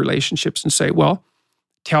over your relationships and say, well,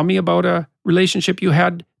 tell me about a relationship you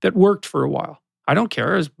had that worked for a while. I don't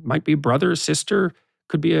care. It might be a brother, a sister,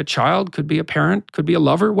 could be a child, could be a parent, could be a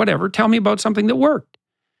lover, whatever. Tell me about something that worked.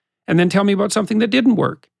 And then tell me about something that didn't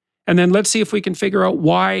work. And then let's see if we can figure out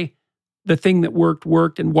why the thing that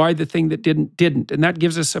worked and why the thing that didn't. And that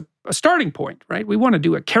gives us a starting point, right? We want to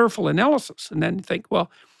do a careful analysis and then think,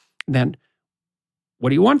 well, then what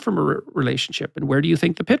do you want from a relationship, and where do you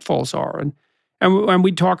think the pitfalls are? And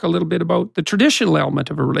we talk a little bit about the traditional element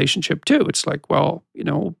of a relationship too. It's like, well,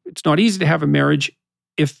 it's not easy to have a marriage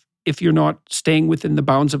if you're not staying within the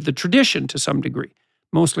bounds of the tradition to some degree.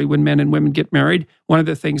 Mostly when men and women get married, one of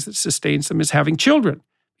the things that sustains them is having children,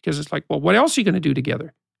 because it's like, well, what else are you going to do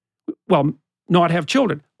together? Well, not have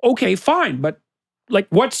children. Okay, fine, but like,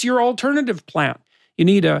 what's your alternative plan? You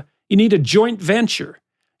need a joint venture.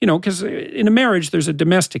 Because in a marriage, there's a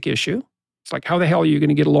domestic issue. It's like, how the hell are you going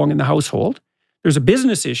to get along in the household? There's a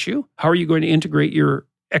business issue. How are you going to integrate your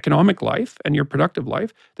economic life and your productive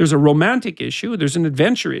life? There's a romantic issue. There's an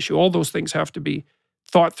adventure issue. All those things have to be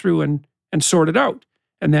thought through and sorted out.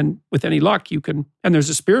 And then with any luck, and there's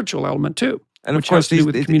a spiritual element too, and which of course, has to do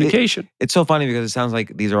with communication. It's so funny because it sounds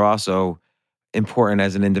like these are also important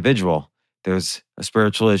as an individual. There's a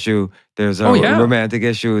spiritual issue. There's a romantic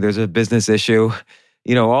issue. There's a business issue.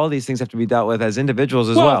 All these things have to be dealt with as individuals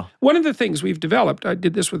as well. One of the things we've developed, I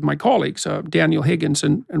did this with my colleagues, Daniel Higgins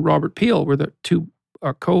and Robert Peel were the two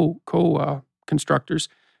co-constructors.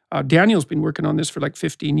 Daniel's been working on this for like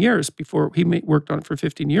 15 years before, worked on it for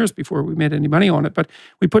 15 years before we made any money on it. But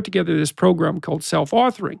we put together this program called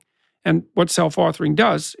self-authoring. And what self-authoring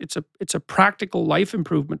does, it's a practical life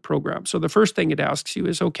improvement program. So the first thing it asks you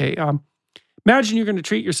is, okay, imagine you're going to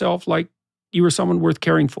treat yourself like you were someone worth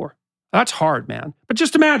caring for. That's hard, man. But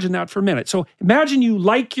just imagine that for a minute. So imagine you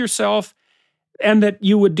like yourself and that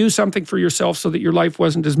you would do something for yourself so that your life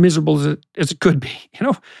wasn't as miserable as it could be.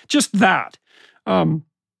 Just that. All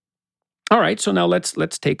right, so now let's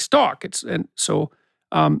take stock. If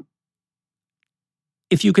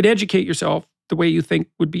you could educate yourself the way you think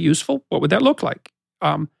would be useful, what would that look like?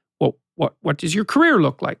 What does your career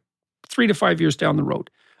look like 3 to 5 years down the road?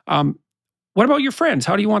 What about your friends?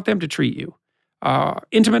 How do you want them to treat you?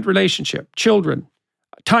 Intimate relationship, children,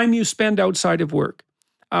 time you spend outside of work.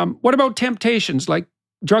 What about temptations like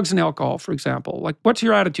drugs and alcohol, for example? Like, what's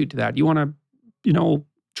your attitude to that? You want to,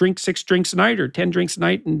 drink 6 drinks a night or 10 drinks a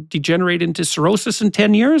night and degenerate into cirrhosis in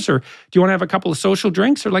 10 years? Or do you want to have a couple of social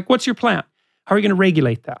drinks? Or like, what's your plan? How are you going to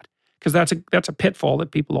regulate that? Because that's a pitfall that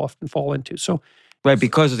people often fall into. So, right,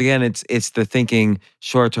 because again, it's the thinking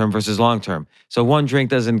short term versus long term. So one drink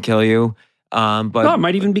doesn't kill you. But it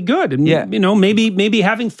might even be good. And, maybe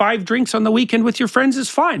having 5 drinks on the weekend with your friends is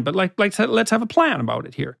fine. But let's have a plan about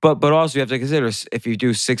it here. But also you have to consider, if you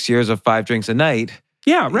do 6 years of 5 drinks a night,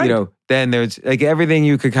 yeah, right. Then there's like everything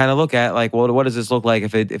you could kind of look at, like, well, what does this look like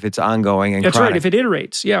if it's ongoing and that's chronic? right. If it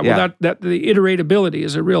iterates, well, that the iteratability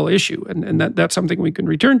is a real issue, and that's something we can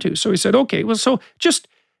return to. So he said, okay, well, so just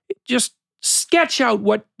sketch out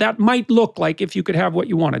what that might look like if you could have what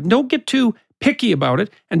you wanted. Don't get too picky about it,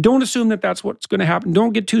 and don't assume that that's what's going to happen.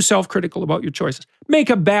 Don't get too self-critical about your choices. Make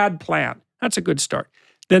a bad plan. That's a good start.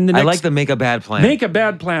 Then the next, I like the make a bad plan. Make a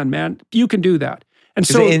bad plan, man. You can do that. And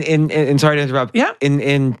so, in sorry to interrupt. Yeah.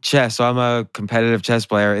 In chess, so I'm a competitive chess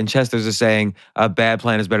player. In chess, there's a saying: a bad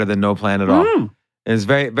plan is better than no plan at all. It's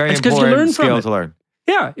very, very It's 'cause you learn important from skill it. to learn.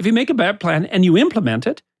 Yeah, if you make a bad plan and you implement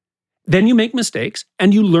it, then you make mistakes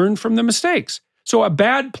and you learn from the mistakes. So a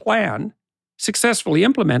bad plan successfully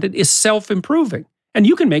implemented is self-improving. And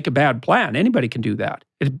you can make a bad plan. Anybody can do that.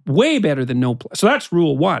 It's way better than no plan. So that's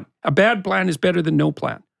rule one. A bad plan is better than no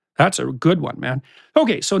plan. That's a good one, man.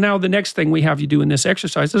 Okay, so now the next thing we have you do in this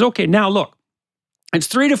exercise is, okay, now look, it's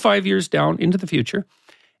 3 to 5 years down into the future,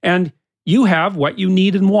 and you have what you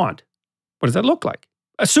need and want. What does that look like?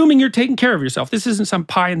 Assuming you're taking care of yourself. This isn't some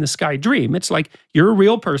pie in the sky dream. It's like you're a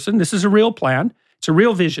real person. This is a real plan. It's a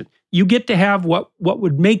real vision. You get to have what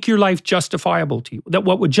would make your life justifiable to you, that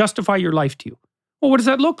what would justify your life to you. Well, what does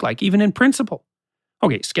that look like, even in principle?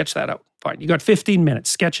 Okay, sketch that out. Fine. You got 15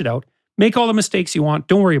 minutes. Sketch it out. Make all the mistakes you want.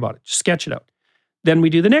 Don't worry about it. Just sketch it out. Then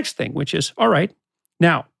we do the next thing, which is, all right,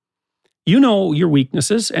 now, you know your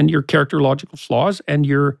weaknesses and your characterological flaws and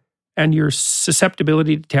your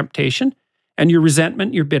susceptibility to temptation and your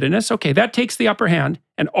resentment, your bitterness. Okay, that takes the upper hand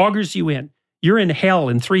and augurs you in. You're in hell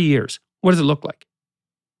in 3 years. What does it look like?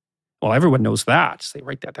 Well, everyone knows that. So they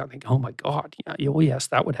write that down. They go, oh my God, yeah, oh yes,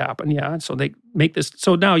 that would happen. Yeah. So they make this.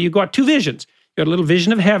 So now you've got two visions. You got a little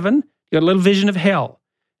vision of heaven. You got a little vision of hell.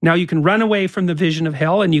 Now you can run away from the vision of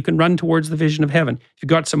hell and you can run towards the vision of heaven. You've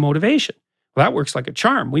got some motivation. Well, that works like a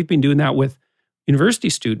charm. We've been doing that with university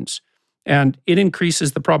students, and it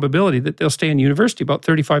increases the probability that they'll stay in university about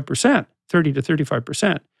 35%, 30 to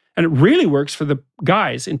 35%. And it really works for the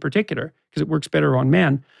guys in particular, because it works better on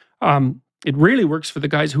men. It really works for the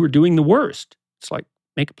guys who are doing the worst. It's like,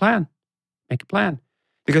 make a plan. Make a plan.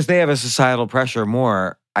 Because they have a societal pressure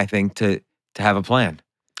more, I think, to have a plan.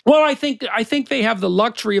 Well, I think they have the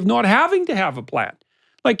luxury of not having to have a plan.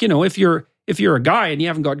 Like, if you're a guy and you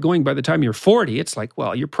haven't got going by the time you're 40, it's like,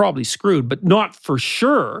 well, you're probably screwed, but not for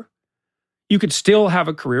sure. You could still have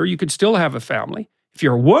a career. You could still have a family. If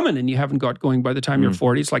you're a woman and you haven't got going by the time you're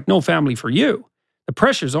 40, it's like no family for you. The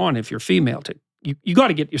pressure's on if you're female. You got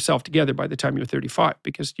to get yourself together by the time you're 35,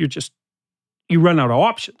 because you run out of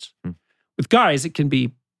options. With guys, it can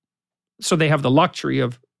be, so they have the luxury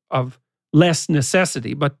of less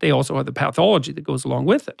necessity, but they also have the pathology that goes along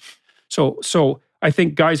with it. So I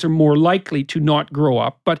think guys are more likely to not grow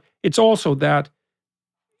up, but it's also that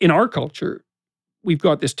in our culture, we've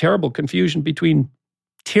got this terrible confusion between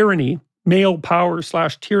tyranny, male power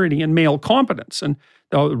 / tyranny, and male competence. And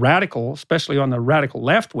the radical, especially on the radical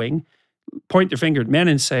left wing, point their finger at men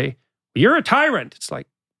and say, you're a tyrant. It's like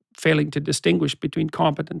failing to distinguish between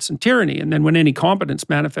competence and tyranny. And then when any competence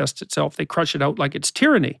manifests itself, they crush it out like it's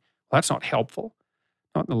tyranny. Well, that's not helpful,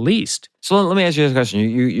 not in the least. So let me ask you this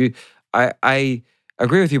question. I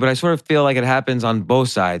agree with you, but I sort of feel like it happens on both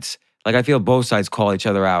sides. Like I feel both sides call each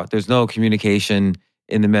other out. There's no communication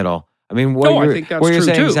in the middle. I mean, what you're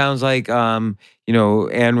saying too. Sounds like, Ayn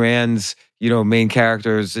Rand's, main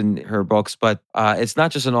characters in her books, but it's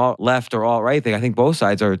not just an alt left or alt right thing. I think both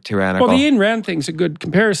sides are tyrannical. Well, the Ayn Rand thing's a good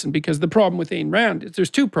comparison, because the problem with Ayn Rand is there's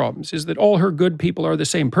two problems, is that all her good people are the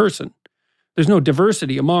same person. There's no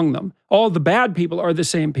diversity among them. All the bad people are the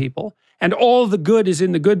same people, and all the good is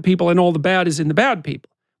in the good people and all the bad is in the bad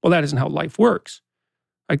people. Well, that isn't how life works.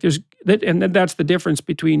 Like that's the difference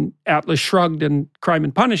between Atlas Shrugged and Crime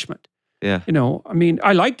and Punishment. Yeah.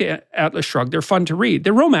 I like the Atlas Shrugged. They're fun to read.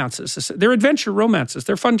 They're romances. They're adventure romances.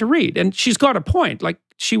 They're fun to read. And she's got a point. Like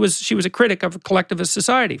she was a critic of a collectivist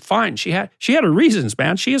society. Fine. She had her reasons,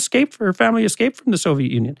 man. Her family escaped from the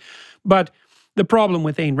Soviet Union. But the problem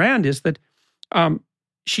with Ayn Rand is that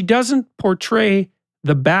she doesn't portray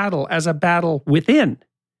the battle as a battle within.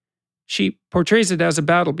 She portrays it as a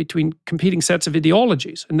battle between competing sets of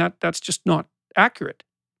ideologies. And that's just not accurate.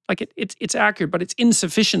 Like it's accurate, but it's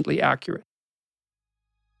insufficiently accurate.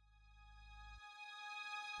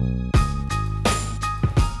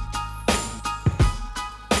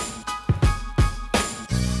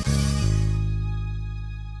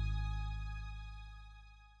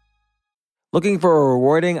 Looking for a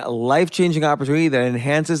rewarding, life-changing opportunity that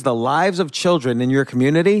enhances the lives of children in your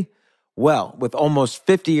community? Well, with almost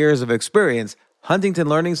 50 years of experience, Huntington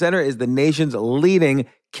Learning Center is the nation's leading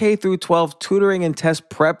K-12 tutoring and test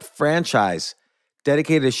prep franchise,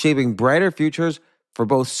 dedicated to shaping brighter futures for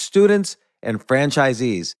both students and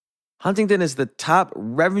franchisees. Huntington is the top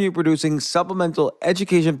revenue-producing supplemental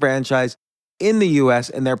education franchise in the U.S.,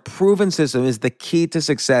 and their proven system is the key to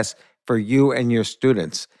success for you and your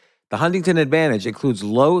students. The Huntington Advantage includes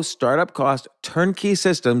low startup cost turnkey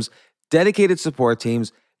systems, dedicated support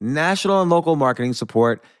teams, national and local marketing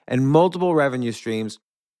support, and multiple revenue streams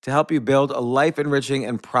to help you build a life-enriching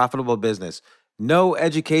and profitable business. No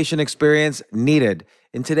education experience needed.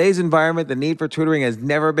 In today's environment, the need for tutoring has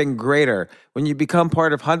never been greater. When you become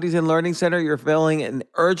part of Huntington Learning Center, you're filling an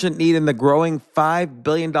urgent need in the growing $5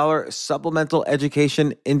 billion supplemental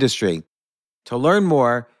education industry. To learn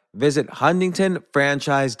more, visit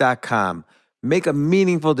huntingtonfranchise.com. Make a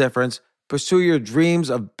meaningful difference, pursue your dreams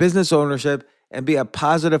of business ownership, and be a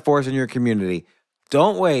positive force in your community.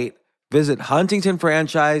 Don't wait. Visit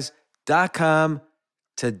huntingtonfranchise.com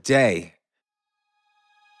today.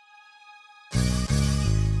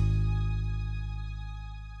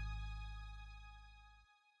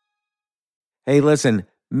 Hey, listen,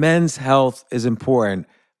 men's health is important.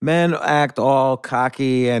 Men act all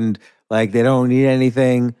cocky and like they don't need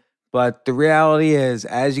anything. But the reality is,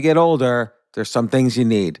 as you get older, there's some things you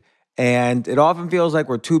need. And it often feels like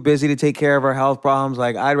we're too busy to take care of our health problems.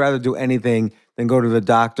 Like, I'd rather do anything than go to the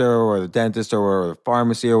doctor or the dentist or the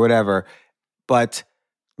pharmacy or whatever. But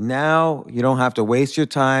now you don't have to waste your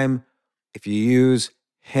time if you use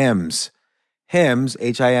HIMS. HIMS,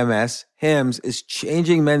 HIMS, HIMS is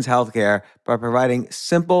changing men's healthcare by providing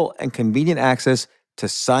simple and convenient access to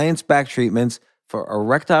science-backed treatments for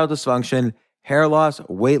erectile dysfunction, hair loss,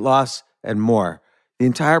 weight loss, and more. The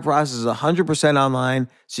entire process is 100% online,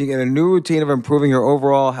 so you get a new routine of improving your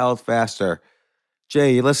overall health faster.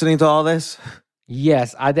 Jay, you listening to all this?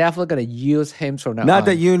 Yes, I definitely gonna use him from now Not on.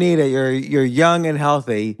 that you need it. You're young and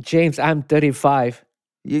healthy. James, I'm 35.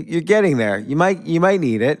 You're getting there. You might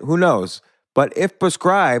need it. Who knows? But if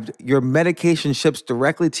prescribed, your medication ships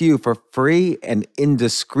directly to you for free and in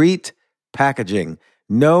discreet packaging.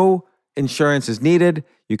 No insurance is needed.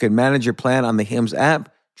 You can manage your plan on the HIMS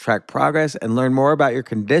app, track progress, and learn more about your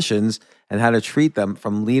conditions and how to treat them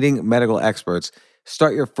from leading medical experts.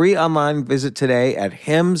 Start your free online visit today at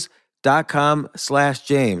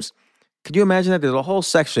hims.com/James. Could you imagine that? There's a whole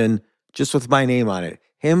section just with my name on it.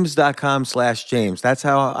 hims.com/James. That's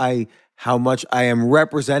how much I am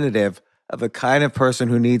representative of the kind of person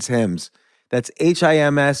who needs HIMS. That's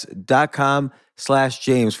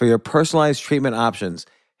HIMS.com/James for your personalized treatment options.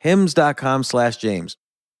 HIMS.com/James.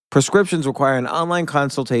 Prescriptions require an online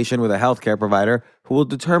consultation with a healthcare provider who will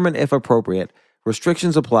determine if appropriate.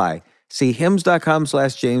 Restrictions apply. See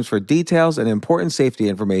HIMS.com/James for details and important safety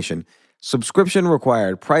information. Subscription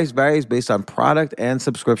required. Price varies based on product and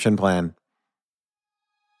subscription plan.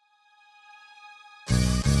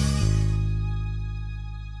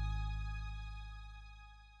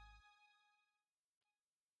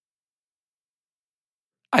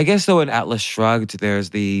 I guess though in Atlas Shrugged,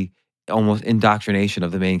 there's the almost indoctrination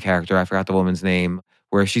of the main character. I forgot the woman's name,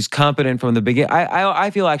 where she's competent from the beginning. I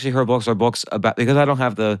feel actually her books are books about, because I don't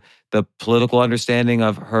have the political understanding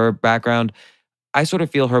of her background. I sort of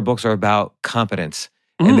feel her books are about competence.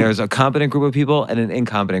 And there's a competent group of people and an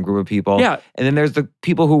incompetent group of people. Yeah. And then there's the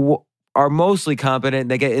people who are mostly competent and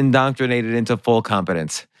they get indoctrinated into full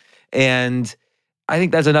competence. And I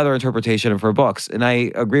think that's another interpretation of her books. And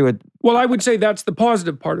I agree with... Well, I would say that's the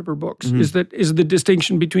positive part of her books, is the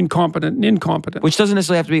distinction between competent and incompetent. Which doesn't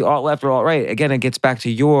necessarily have to be alt left or alt right. Again, it gets back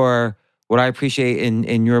to what I appreciate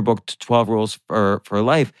in your book, 12 Rules for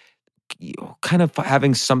Life, kind of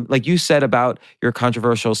having some, like you said about your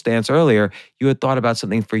controversial stance earlier, you had thought about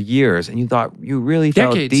something for years and you thought you really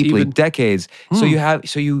felt deeply, decades. So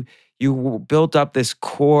you built up this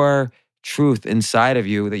core truth inside of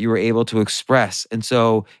you that you were able to express. And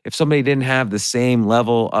so if somebody didn't have the same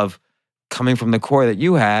level of coming from the core that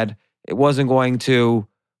you had, it wasn't going to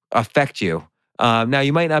affect you. Now,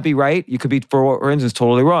 you might not be right. You could be, for instance,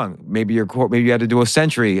 totally wrong. Maybe you had to do a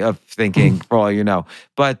century of thinking for all you know.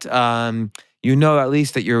 But you know at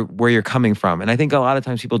least that where you're coming from. And I think a lot of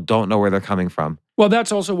times people don't know where they're coming from. Well,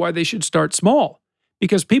 that's also why they should start small,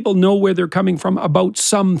 because people know where they're coming from about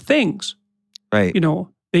some things. Right. You know,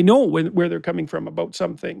 they know where they're coming from about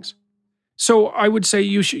some things. So I would say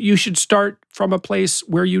you should start from a place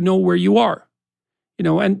where you know where you are. You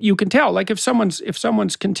know, and you can tell, like if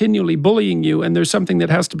someone's continually bullying you and there's something that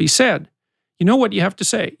has to be said, you know what you have to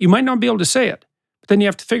say. You might not be able to say it, but then you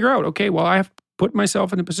have to figure out, okay, well, I have to put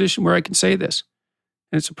myself in a position where I can say this.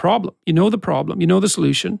 And it's a problem. You know the problem. You know the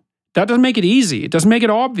solution. That doesn't make it easy. It doesn't make it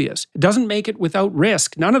obvious. It doesn't make it without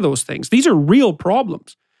risk. None of those things. These are real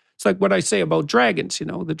problems. It's like what I say about dragons. You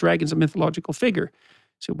know, the dragon's a mythological figure.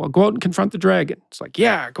 So, well, go out and confront the dragon. It's like,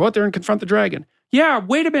 yeah, go out there and confront the dragon. Yeah,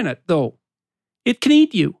 wait a minute, though. It can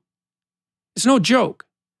eat you. It's no joke.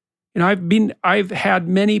 You know, I've had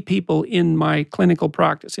many people in my clinical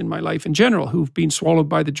practice, in my life in general, who've been swallowed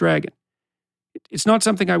by the dragon. It's not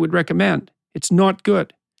something I would recommend. It's not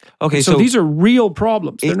good. Okay, so these are real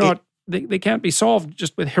problems. They can't be solved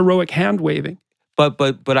just with heroic hand waving.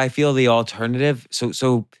 But I feel the alternative.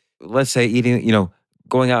 So let's say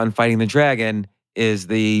going out and fighting the dragon is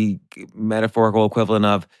the metaphorical equivalent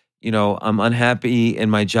of, I'm unhappy in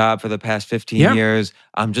my job for the past 15 years.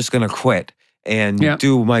 I'm just going to quit and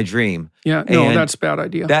do my dream. Yeah, no, that's a bad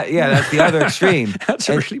idea. That's the other extreme. That's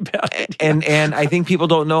a really bad idea. And I think people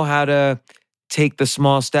don't know how to take the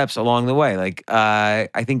small steps along the way. Like, I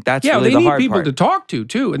think that's really the hard part. They need people to talk to,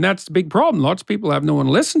 too, and that's the big problem. Lots of people have no one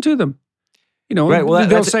to listen to them. Right, well,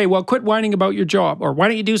 they'll say, well, quit whining about your job, or why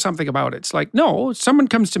don't you do something about it? It's like, no, someone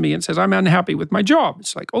comes to me and says, I'm unhappy with my job.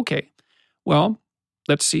 It's like, okay, well,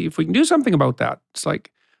 let's see if we can do something about that. It's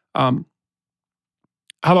like, how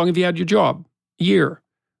long have you had your job? A year.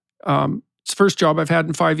 It's the first job I've had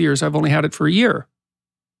in 5 years. I've only had it for a year.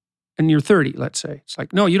 And you're 30, let's say. It's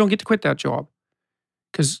like, no, you don't get to quit that job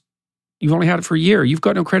because you've only had it for a year. You've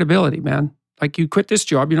got no credibility, man. Like, you quit this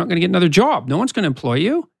job, you're not going to get another job. No one's going to employ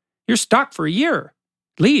you. You're stuck for a year,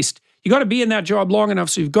 at least. You got to be in that job long enough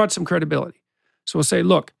so you've got some credibility. So we'll say,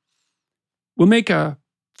 look, we'll make a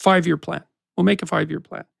 5-year plan. We'll make a 5-year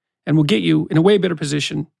plan. And we'll get you in a way better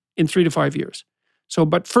position in 3 to 5 years. So,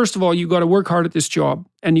 but first of all, you got to work hard at this job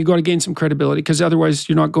and you got to gain some credibility because otherwise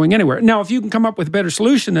you're not going anywhere. Now, if you can come up with a better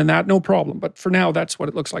solution than that, no problem. But for now, that's what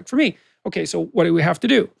it looks like for me. Okay, so what do we have to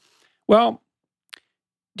do? Well,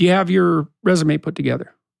 do you have your resume put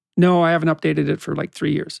together? No, I haven't updated it for like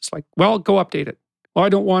 3 years. It's like, well, go update it. Well, I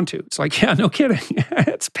don't want to. It's like, yeah, no kidding.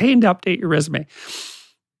 It's a pain to update your resume.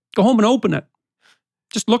 Go home and open it.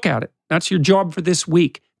 Just look at it. That's your job for this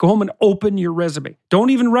week. Go home and open your resume. Don't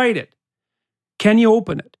even write it. Can you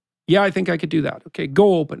open it? Yeah, I think I could do that. Okay,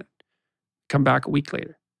 go open it. Come back a week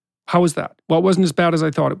later. How was that? Well, it wasn't as bad as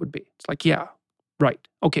I thought it would be. It's like, yeah, right.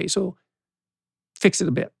 Okay, so fix it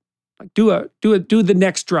a bit. Like do the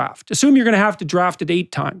next draft. Assume you're going to have to draft it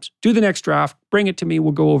 8 times. Do the next draft. Bring it to me.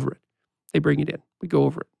 We'll go over it. They bring it in. We go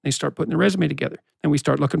over it. They start putting the resume together. Then we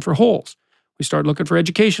start looking for holes. We start looking for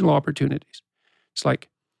educational opportunities. It's like,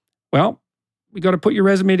 well, we got to put your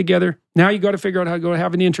resume together. Now you got to figure out how to go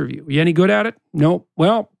have an interview. Are you any good at it? No.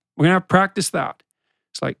 Well, we're going to have to practice that.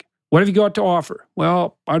 It's like, what have you got to offer?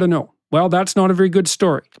 Well, I don't know. Well, that's not a very good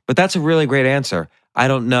story. But that's a really great answer. I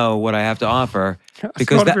don't know what I have to offer. Because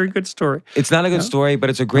it's not a very good story. It's not a good story, but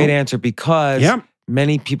it's a great answer because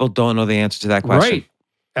many people don't know the answer to that question. Right.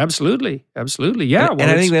 Absolutely. Absolutely. Yeah. And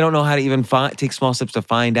I think they don't know how to even take small steps to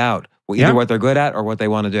find out either what they're good at or what they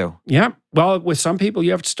want to do. Yeah. Well, with some people,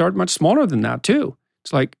 you have to start much smaller than that too.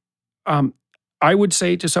 It's like, I would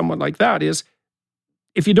say to someone like that is,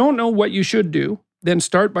 if you don't know what you should do, then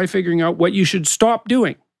start by figuring out what you should stop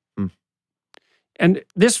doing. And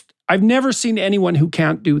this, I've never seen anyone who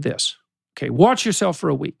can't do this. Okay, watch yourself for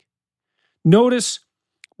a week. Notice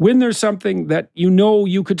when there's something that you know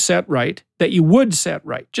you could set right, that you would set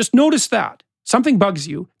right. Just notice that. Something bugs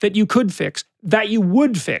you that you could fix, that you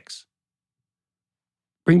would fix.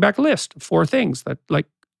 Bring back a list of 4 things that, like,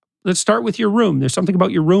 let's start with your room. There's something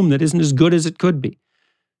about your room that isn't as good as it could be.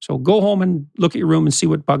 So go home and look at your room and see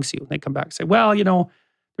what bugs you. And they come back and say, well,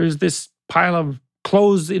 there's this pile of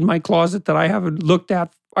clothes in my closet that I haven't looked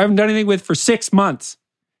at. I haven't done anything with for 6 months,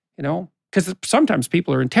 because sometimes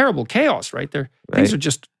people are in terrible chaos, right? Things are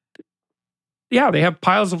just, they have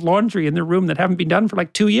piles of laundry in their room that haven't been done for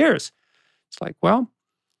like 2 years. It's like, well,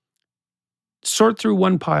 sort through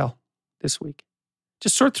one pile this week.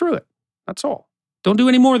 Just sort through it. That's all. Don't do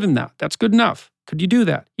any more than that. That's good enough. Could you do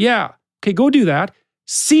that? Yeah. Okay, go do that.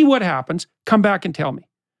 See what happens. Come back and tell me.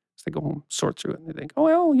 So they go home, sort through it, and they think, oh,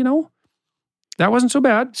 well, that wasn't so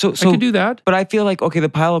bad. So I could do that. But I feel like, okay, the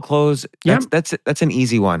pile of clothes, that's an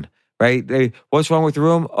easy one, right? What's wrong with the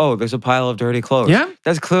room? Oh, there's a pile of dirty clothes. Yeah.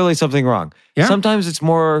 That's clearly something wrong. Yeah. Sometimes it's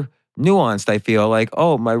more nuanced, I feel like,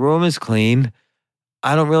 oh, my room is clean.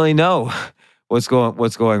 I don't really know what's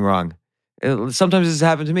going wrong. Sometimes this has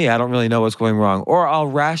happened to me. I don't really know what's going wrong. Or I'll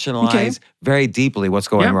rationalize very deeply what's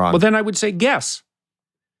going wrong. Well, then I would say guess.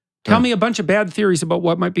 Tell me a bunch of bad theories about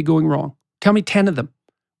what might be going wrong. Tell me 10 of them.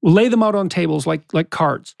 We'll lay them out on tables like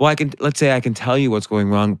cards. Well, let's say I can tell you what's going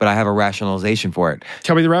wrong, but I have a rationalization for it.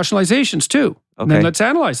 Tell me the rationalizations too. Okay. And then let's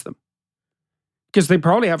analyze them. Because they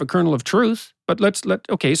probably have a kernel of truth. But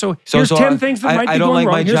so here's 10 things that might be going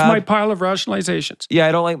wrong. Here's my pile of rationalizations. Yeah,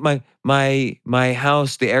 I don't like my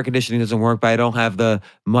house, the air conditioning doesn't work, but I don't have the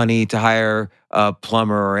money to hire a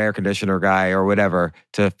plumber or air conditioner guy or whatever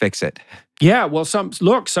to fix it. Yeah, well,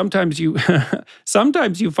 sometimes you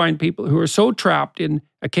find people who are so trapped in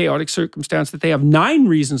a chaotic circumstance that they have 9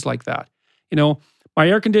 reasons like that. My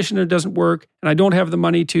air conditioner doesn't work, and I don't have the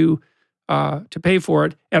money to pay for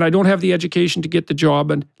it, and I don't have the education to get the job,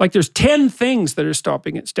 and there's 10 things that are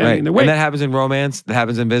standing in the way. And that happens in romance, that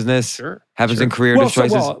happens in business, happens in career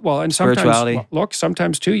choices, and sometimes, spirituality.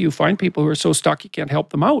 Sometimes too, you find people who are so stuck you can't help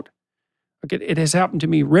them out. Like it has happened to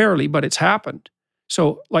me rarely, but it's happened.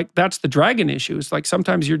 So like that's the dragon issue. It's like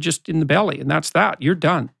sometimes you're just in the belly and that's that. You're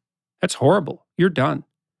done. That's horrible. You're done.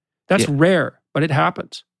 That's rare, but it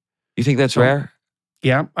happens. You think that's rare?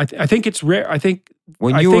 Yeah, I think it's rare. I think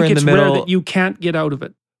when you were in it's the middle, rare that you can't get out of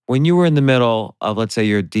it. When you were in the middle of, let's say,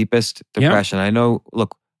 your deepest depression, I know,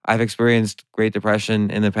 look, I've experienced Great Depression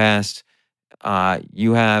in the past.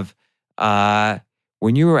 You have,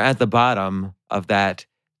 when you were at the bottom of that,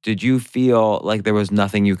 did you feel like there was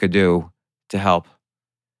nothing you could do to help?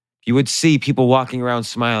 You would see people walking around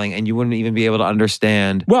smiling and you wouldn't even be able to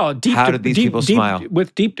understand how did these people smile?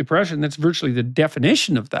 With deep depression, that's virtually the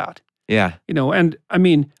definition of that. Yeah. And I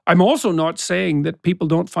mean, I'm also not saying that people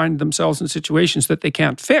don't find themselves in situations that they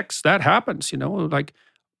can't fix. That happens, like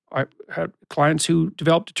I had clients who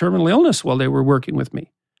developed a terminal illness while they were working with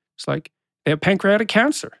me. It's like they have pancreatic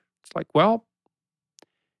cancer. It's like, well,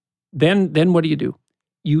 then what do?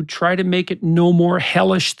 You try to make it no more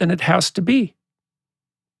hellish than it has to be.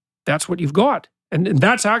 That's what you've got. And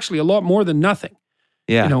that's actually a lot more than nothing.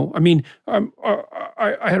 Yeah. I mean, I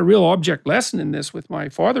had a real object lesson in this with my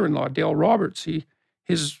father-in-law, Dale Roberts.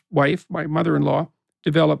 His wife, my mother-in-law,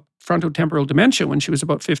 developed frontotemporal dementia when she was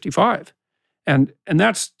about 55. And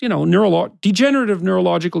that's, degenerative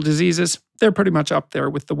neurological diseases, they're pretty much up there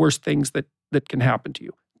with the worst things that can happen to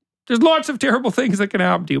you. There's lots of terrible things that can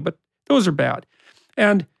happen to you, but those are bad.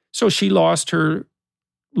 And so she lost her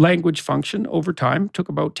language function over time. Took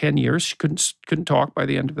about 10 years. She couldn't talk by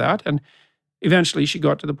the end of that. And eventually she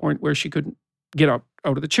got to the point where she couldn't get up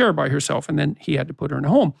out of the chair by herself. And then he had to put her in a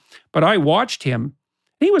home. But I watched him.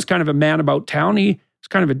 He was kind of a man about town. He was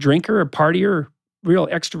kind of a drinker, a partier, real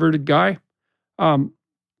extroverted guy.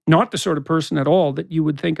 Not the sort of person at all that you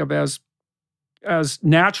would think of as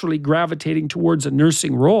naturally gravitating towards a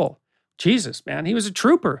nursing role. Jesus, man, he was a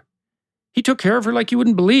trooper. He took care of her like you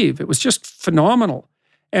wouldn't believe. It was just phenomenal.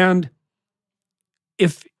 And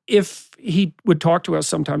if he would talk to us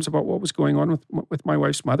sometimes about what was going on with my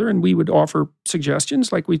wife's mother, and we would offer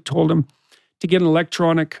suggestions, like we told him to get an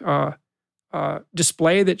electronic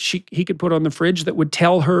display that he could put on the fridge that would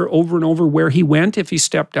tell her over and over where he went if he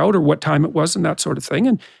stepped out or what time it was and that sort of thing,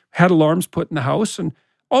 and had alarms put in the house and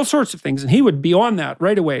all sorts of things. And he would be on that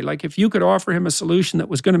right away. Like if you could offer him a solution that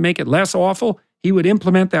was going to make it less awful, he would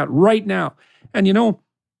implement that right now. And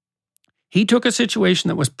he took a situation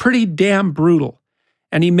that was pretty damn brutal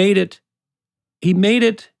and he made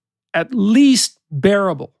it at least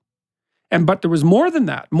bearable. But there was more than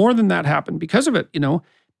that. More than that happened because of it,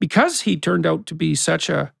 because he turned out to be such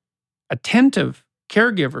a attentive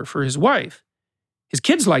caregiver for his wife. His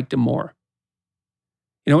kids liked him more.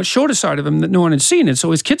 It showed a side of him that no one had seen. And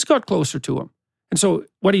so his kids got closer to him. And so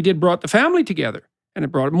what he did brought the family together. And it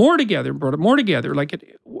brought it more together,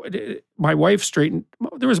 Like my wife straightened,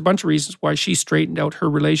 there was a bunch of reasons why she straightened out her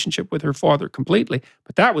relationship with her father completely,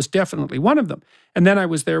 but that was definitely one of them. And then I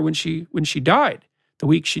was there when she died, the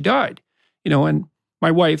week she died, and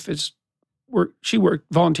my wife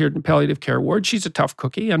volunteered in a palliative care ward. She's a tough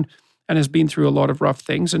cookie and has been through a lot of rough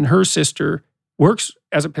things. And her sister works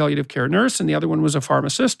as a palliative care nurse, and the other one was a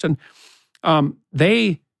pharmacist. And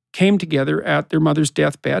they came together at their mother's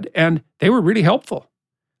deathbed, and they were really helpful.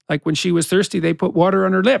 Like when she was thirsty, they put water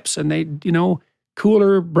on her lips and they, cool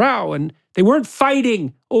her brow. And they weren't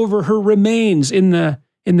fighting over her remains in the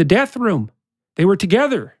death room. They were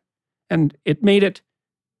together. And it made it,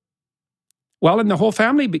 and the whole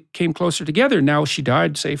family became closer together. Now she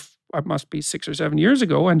died, say, it must be 6 or 7 years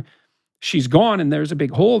ago, and she's gone, and there's a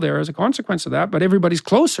big hole there as a consequence of that, but everybody's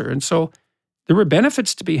closer. And so there were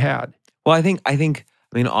benefits to be had. Well, I think,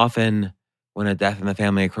 often when a death in the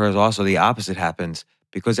family occurs, also the opposite happens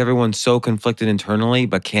because everyone's so conflicted internally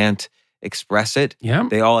but can't express it. Yeah.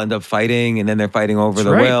 They all end up fighting, and then they're fighting over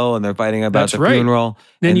the will, and they're fighting about the funeral.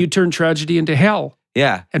 Then you turn tragedy into hell.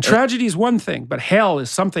 Yeah. And tragedy is one thing, but hell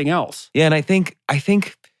is something else. Yeah, and I think,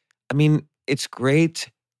 it's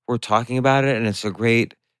great we're talking about it, and it's a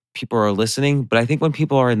great people are listening, but I think when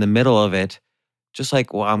people are in the middle of it, just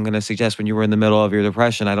like, I'm going to suggest when you were in the middle of your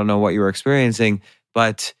depression, I don't know what you were experiencing,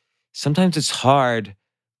 but sometimes it's hard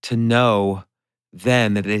to know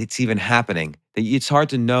then that it's even happening. That it's hard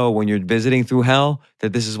to know when you're visiting through hell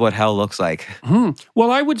that this is what hell looks like.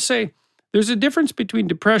 Well, I would say there's a difference between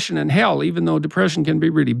depression and hell, even though depression can be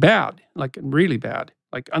really bad, like really bad,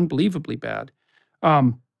 like unbelievably bad.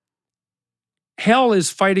 Hell is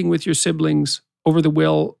fighting with your siblings over the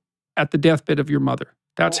will at the deathbed of your mother.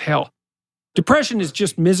 That's hell. Depression is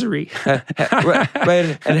just misery.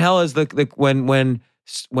 right. And hell is when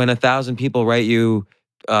 1,000 people write you,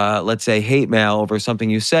 let's say, hate mail over something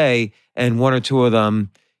you say, and one or two of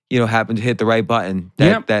them, happen to hit the right button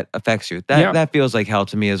Yep. that affects you. Yep. That feels like hell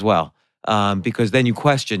to me as well. Because then you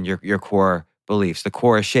question your core beliefs. The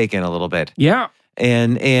core is shaken a little bit. Yeah.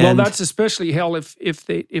 And Well, that's especially hell if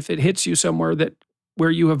it hits you somewhere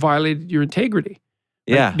where you have violated your integrity.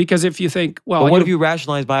 Right? yeah. Because if you think, well, But what if you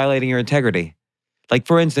rationalize violating your integrity? Like,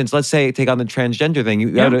 for instance, let's say take on the transgender thing.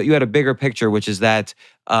 You had a bigger picture, which is that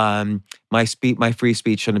my free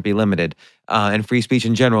speech shouldn't be limited, and free speech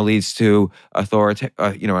in general leads to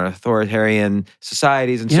authoritarian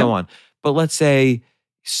societies and so on. But let's say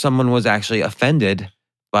someone was actually offended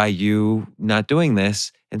by you not doing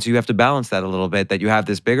this, and so you have to balance that a little bit. That you have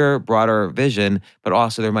this bigger, broader vision, but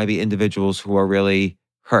also there might be individuals who are really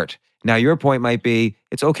hurt. Now, your point might be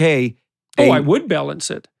it's okay. I would balance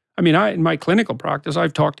it. I mean, in my clinical practice,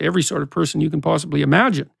 I've talked to every sort of person you can possibly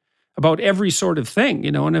imagine about every sort of thing,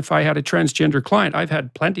 and if I had a transgender client, I've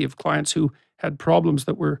had plenty of clients who had problems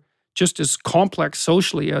that were just as complex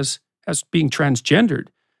socially as being transgendered.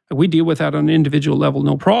 We deal with that on an individual level,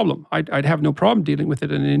 no problem. I'd have no problem dealing with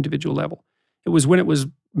it at an individual level. It was when it was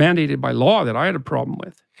mandated by law that I had a problem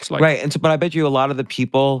with. It's like, right, but I bet you a lot of the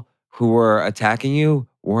people who were attacking you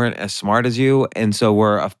weren't as smart as you, and so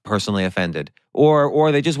were personally offended.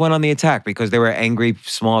 Or they just went on the attack because they were angry,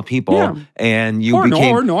 small people, and you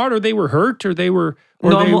became... Or they were hurt, or they were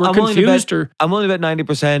confused. I'm willing to bet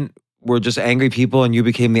 90% were just angry people, and you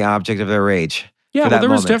became the object of their rage. Yeah, well, there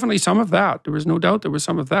was definitely some of that. There was no doubt there was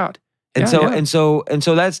some of that. And so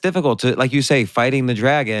that's difficult to, like you say, fighting the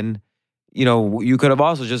dragon. You could have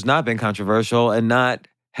also just not been controversial and not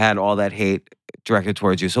had all that hate directed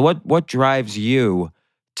towards you. So what drives you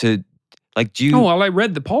to, like, do you... Oh, well, I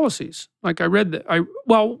read the policies. Like there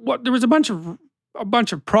was a bunch of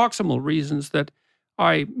proximal reasons that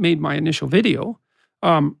I made my initial video.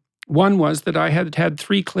 One was that I had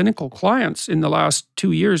 3 clinical clients in the last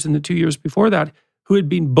 2 years and the 2 years before that who had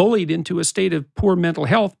been bullied into a state of poor mental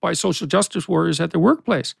health by social justice warriors at their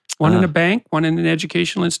workplace. One in a bank, one in an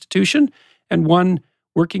educational institution, and one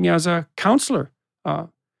working as a counselor.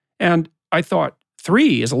 And I thought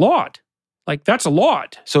 3 is a lot. Like, that's a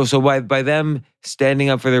lot. So by them standing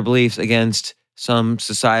up for their beliefs against some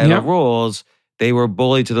societal rules, they were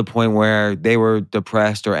bullied to the point where they were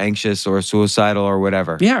depressed or anxious or suicidal or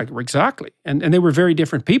whatever. Yeah, exactly. And they were very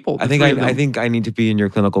different people. I think I need to be in your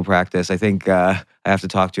clinical practice. I think I have to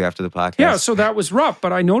talk to you after the podcast. Yeah, so that was rough,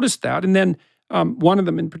 but I noticed that. And then one of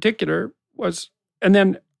them in particular was, and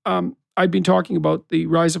then I'd been talking about the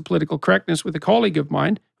rise of political correctness with a colleague of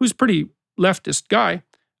mine who's a pretty leftist guy,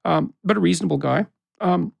 but a reasonable guy.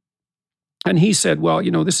 And he said, well,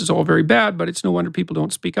 this is all very bad, but it's no wonder people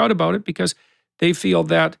don't speak out about it because they feel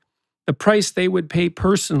that the price they would pay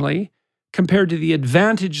personally compared to the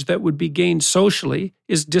advantage that would be gained socially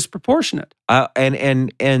is disproportionate.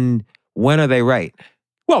 And when are they right?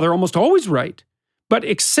 Well, they're almost always right. But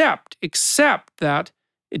except that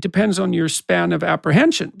it depends on your span of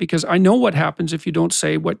apprehension, because I know what happens if you don't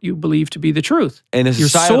say what you believe to be the truth. In a your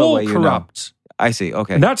societal soul way, corrupts. I see,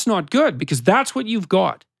 okay. And that's not good, because that's what you've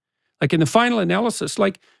got. Like in the final analysis,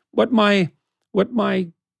 like what my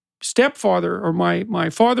stepfather or my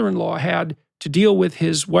father-in-law had to deal with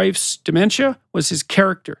his wife's dementia was his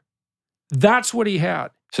character. That's what he had.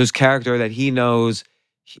 So his character that he knows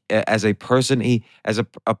as a person,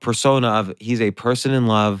 a persona of, he's a person in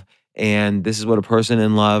love, and this is what a person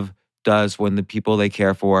in love does when the people they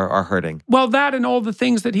care for are hurting. Well, that and all the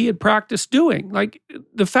things that he had practiced doing. Like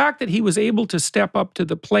the fact that he was able to step up to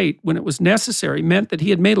the plate when it was necessary meant that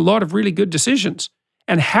he had made a lot of really good decisions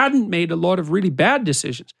and hadn't made a lot of really bad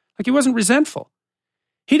decisions. Like he wasn't resentful.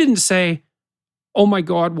 He didn't say, oh my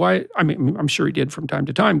God, why? I mean, I'm sure he did from time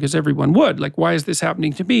to time because everyone would. Like, why is this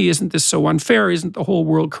happening to me? Isn't this so unfair? Isn't the whole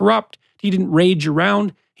world corrupt? He didn't rage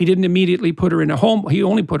around. He didn't immediately put her in a home. He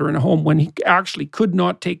only put her in a home when he actually could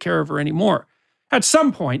not take care of her anymore. At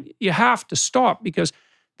some point, you have to stop because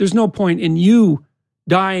there's no point in you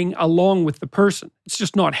dying along with the person. It's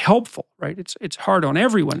just not helpful, right? It's hard on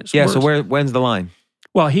everyone. It's worse. So when's the line?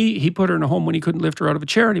 Well, he put her in a home when he couldn't lift her out of a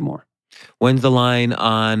chair anymore. When's the line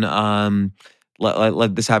on,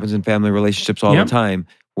 like this happens in family relationships all the time,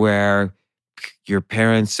 where your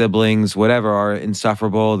parents, siblings, whatever, are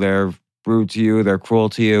insufferable, they're rude to you, they're cruel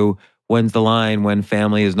to you. When's the line when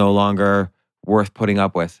family is no longer worth putting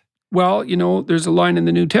up with? Well, there's a line in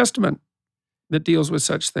the New Testament that deals with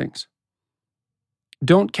such things.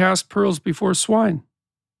 Don't cast pearls before swine.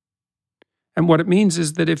 And what it means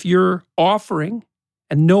is that if you're offering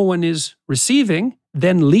and no one is receiving,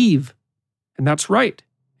 then leave. And that's right.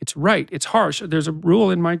 It's right. It's harsh. There's a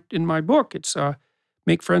rule in my book. It's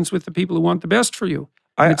make friends with the people who want the best for you.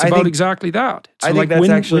 And it's about exactly that. So I think like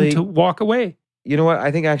that's when to walk away. you know what?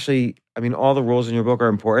 I think actually, I mean, all the rules in your book are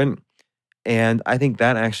important. And I think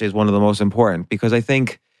that actually is one of the most important because I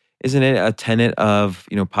think, isn't it a tenet of,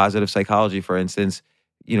 positive psychology, for instance,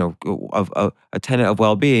 of a tenet of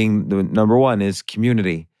well-being, the number one is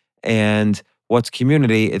community. And what's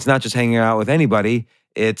community? It's not just hanging out with anybody.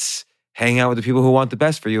 It's hanging out with the people who want the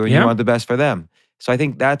best for you and you Yeah. want the best for them. So I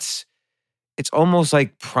think it's almost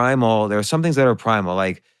like primal. There are some things that are primal,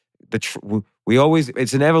 like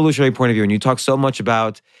it's an evolutionary point of view. And you talk so much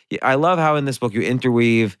about, I love how in this book you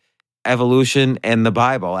interweave evolution and the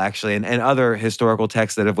Bible, actually, and other historical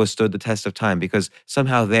texts that have withstood the test of time, because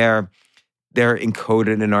somehow they're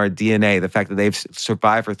encoded in our DNA, the fact that they've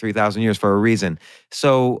survived for 3,000 years for a reason.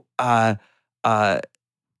 So, the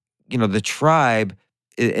tribe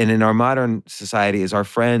and in our modern society is our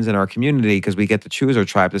friends and our community because we get to choose our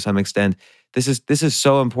tribe to some extent. This is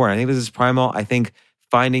so important. I think this is primal. I think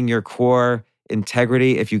finding your core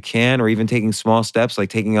integrity, if you can, or even taking small steps like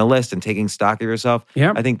taking a list and taking stock of yourself.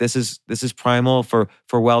 Yeah. I think this is primal for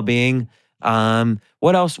well-being.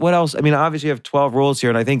 What else? I mean, obviously you have 12 rules here,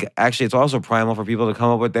 and I think actually it's also primal for people to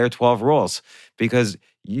come up with their 12 rules because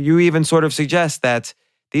you even sort of suggest that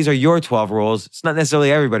these are your 12 rules. It's not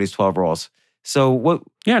necessarily everybody's 12 rules. So what?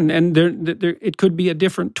 Yeah, and there it could be a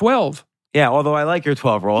different 12. Yeah, although I like your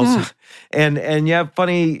 12 rules, and you have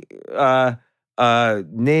funny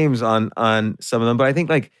names on some of them, but I think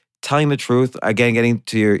like telling the truth, again, getting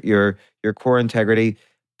to your core integrity.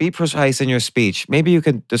 Be precise in your speech. Maybe you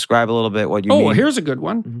can describe a little bit what you mean. Oh, here's a good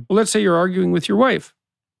one. Mm-hmm. Well, let's say you're arguing with your wife.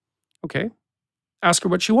 Okay, ask her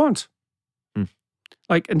what she wants.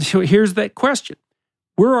 And so here's that question.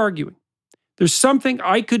 We're arguing. There's something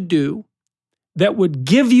I could do that would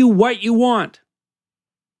give you what you want.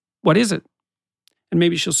 What is it? And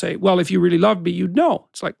maybe she'll say, well, if you really loved me, you'd know.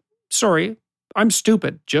 It's like, sorry, I'm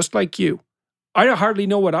stupid, just like you. I hardly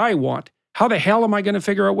know what I want. How the hell am I going to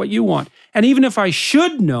figure out what you want? And even if I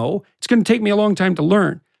should know, it's going to take me a long time to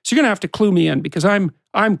learn. So you're going to have to clue me in because I'm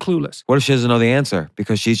clueless. What if she doesn't know the answer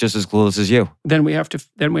because she's just as clueless as you? Then we have to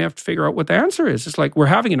figure out what the answer is. It's like we're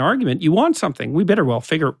having an argument. You want something. We better well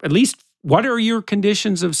figure at least what are your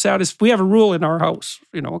conditions of satisfaction. We have a rule in our house,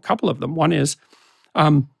 a couple of them. One is,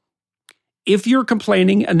 if you're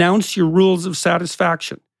complaining, announce your rules of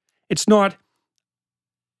satisfaction. It's not.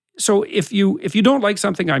 So if you don't like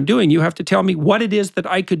something I'm doing, you have to tell me what it is that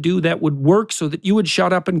I could do that would work so that you would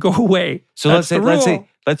shut up and go away. So let's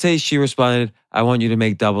say she responded, I want you to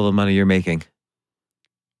make double the money you're making.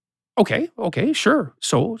 Okay, sure.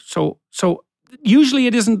 So usually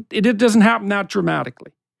it doesn't happen that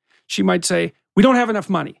dramatically. She might say, we don't have enough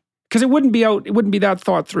money. Because it wouldn't be that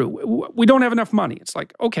thought through. We don't have enough money. It's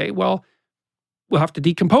like, okay, well, we'll have to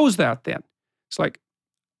decompose that then. It's like,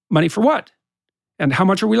 money for what? And how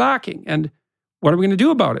much are we lacking? And what are we going to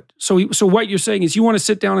do about it? So what you're saying is you want to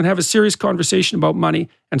sit down and have a serious conversation about money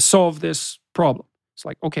and solve this problem. It's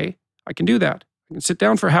like, okay, I can do that. I can sit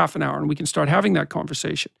down for half an hour and we can start having that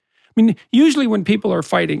conversation. I mean, usually when people are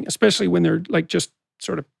fighting, especially when they're like just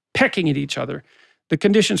sort of pecking at each other, the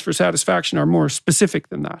conditions for satisfaction are more specific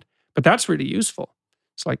than that. But that's really useful.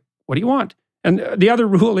 It's like, what do you want? And the other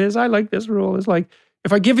rule is, I like this rule, is like,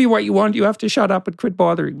 if I give you what you want, you have to shut up and quit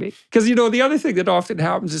bothering me. Because, the other thing that often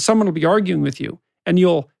happens is someone will be arguing with you and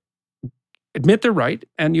you'll admit they're right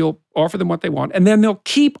and you'll offer them what they want. And then they'll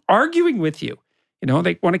keep arguing with you.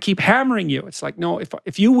 They want to keep hammering you. It's like, no,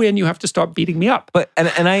 if you win, you have to stop beating me up. But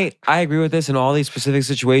and I agree with this in all these specific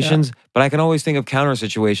situations, but I can always think of counter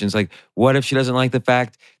situations. Like, what if she doesn't like the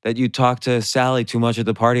fact that you talked to Sally too much at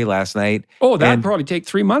the party last night? Oh, that'd probably take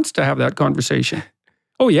 3 months to have that conversation.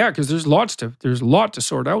 Oh yeah, because there's a lot to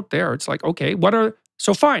sort out there. It's like, okay,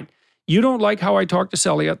 so fine. You don't like how I talked to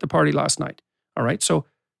Sally at the party last night. All right, so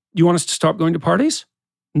you want us to stop going to parties?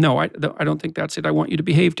 No, I don't think that's it. I want you to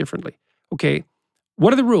behave differently. Okay,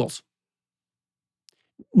 what are the rules?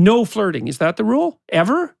 No flirting. Is that the rule?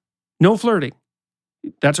 Ever? No flirting.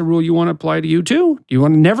 That's a rule you want to apply to you too? Do you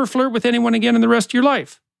want to never flirt with anyone again in the rest of your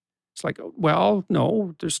life? It's like, well,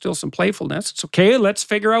 no, there's still some playfulness. It's okay, let's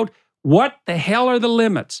figure out what the hell are the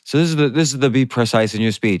limits? So this is the be precise in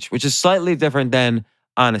your speech, which is slightly different than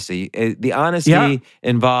honesty. The honesty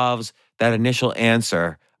involves that initial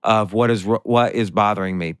answer of what is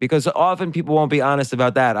bothering me, because often people won't be honest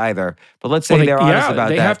about that either. But let's say they're honest about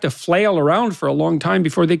that. They have to flail around for a long time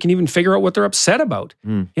before they can even figure out what they're upset about.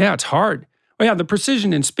 Yeah, it's hard. Oh yeah, the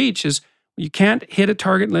precision in speech is you can't hit a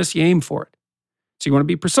target unless you aim for it. So you want to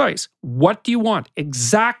be precise. What do you want?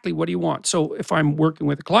 Exactly what do you want? So if I'm working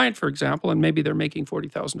with a client, for example, and maybe they're making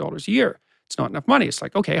 $40,000 a year, it's not enough money. It's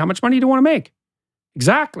like, okay, how much money do you want to make?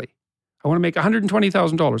 Exactly. I want to make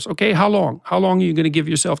 $120,000. Okay, how long? How long are you going to give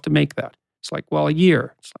yourself to make that? It's like, well, a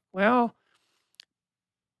year. It's like, well,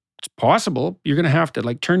 it's possible. You're going to have to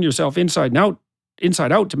like turn yourself inside out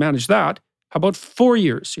to manage that. How about 4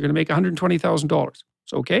 years? You're going to make $120,000.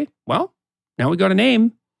 So, okay, well, now we got a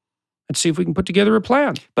name. Let's see if we can put together a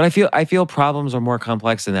plan. But I feel problems are more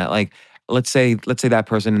complex than that. Like, let's say that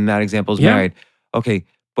person in that example is married. Okay,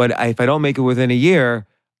 but if I don't make it within a year,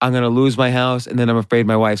 I'm going to lose my house, and then I'm afraid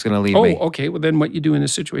my wife's going to leave me. Oh, okay. Well, then what you do in a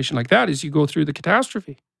situation like that is you go through the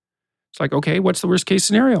catastrophe. It's like, okay, what's the worst case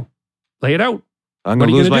scenario? Lay it out. I'm going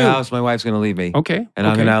to lose my house. My wife's going to leave me. Okay. And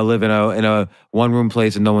I'm going to live in a one-room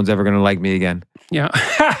place, and no one's ever going to like me again. Yeah.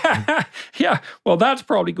 Yeah. Well, that's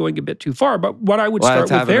probably going a bit too far. But what I would start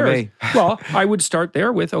with there, I would start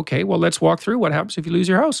there with, okay, well, let's walk through what happens if you lose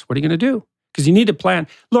your house. What are you going to do? Because you need a plan.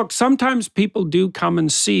 Look, sometimes people do come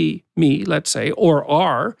and see me, let's say, or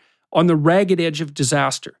are on the ragged edge of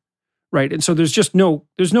disaster, right? And so there's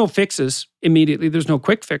no fixes immediately. There's no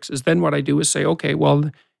quick fixes. Then what I do is say, okay,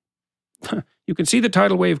 well, you can see the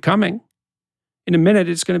tidal wave coming. In a minute,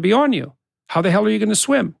 it's going to be on you. How the hell are you going to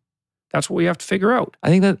swim? That's what we have to figure out. I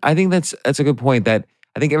think that's a good point. That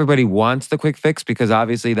I think everybody wants the quick fix because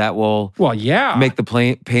obviously that will make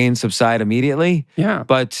the pain subside immediately. Yeah.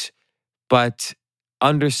 But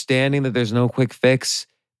understanding that there's no quick fix,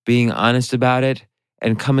 being honest about it,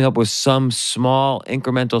 and coming up with some small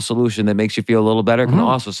incremental solution that makes you feel a little better can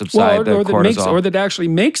also subside the cortisol. Or that actually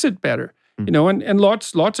makes it better. Mm-hmm. You know, and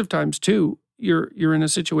lots of times too, you're in a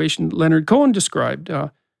situation Leonard Cohen described.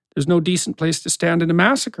 There's no decent place to stand in a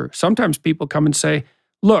massacre. Sometimes people come and say,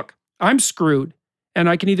 look, I'm screwed and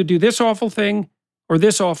I can either do this awful thing or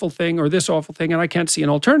this awful thing or this awful thing and I can't see an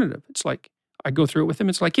alternative. It's like, I go through it with him.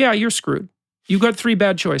 It's like, yeah, you're screwed. You got 3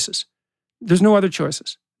 bad choices. There's no other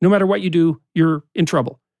choices. No matter what you do, you're in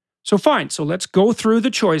trouble. So fine. So let's go through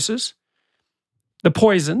the choices, the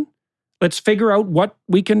poison. Let's figure out what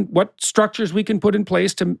structures we can put in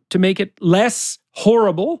place to make it less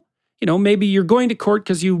horrible. You know, maybe you're going to court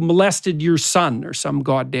because you molested your son or some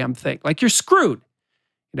goddamn thing. Like you're screwed.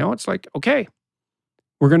 You know, it's like, okay,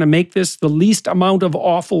 we're going to make this the least amount of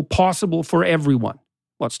awful possible for everyone.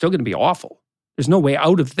 Well, it's still going to be awful. There's no way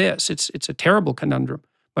out of this. It's a terrible conundrum.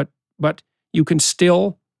 But you can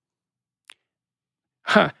still...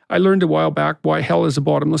 I learned a while back why hell is a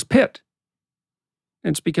bottomless pit.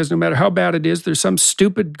 And it's because no matter how bad it is, there's some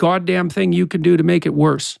stupid goddamn thing you can do to make it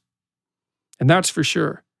worse. And that's for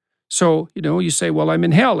sure. So, you know, you say, well, I'm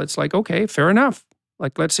in hell. It's like, okay, fair enough.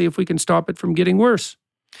 Like, let's see if we can stop it from getting worse.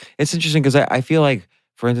 It's interesting because I feel like,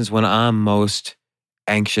 for instance, when I'm most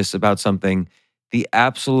anxious about something, the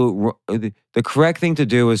correct thing to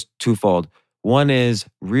do is twofold. One is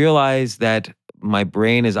realize that my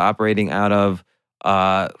brain is operating out of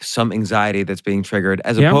some anxiety that's being triggered,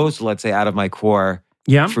 as opposed to, let's say, out of my core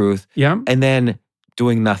truth. Yeah. And then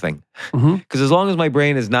doing nothing. Because as long as my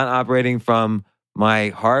brain is not operating from my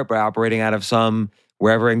heart, but operating out of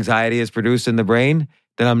wherever anxiety is produced in the brain,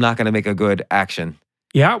 then I'm not going to make a good action.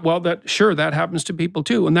 Yeah, well, that happens to people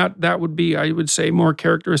too. And that would be, I would say, more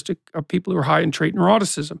characteristic of people who are high in trait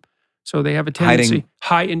neuroticism. So they have a tendency,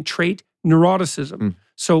 high in trait neuroticism.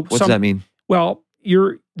 So what does that mean? Well,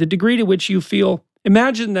 the degree to which you feel,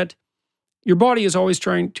 imagine that your body is always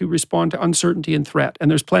trying to respond to uncertainty and threat,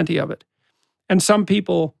 and there's plenty of it. And some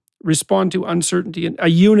people respond to uncertainty, and a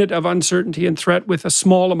unit of uncertainty and threat with a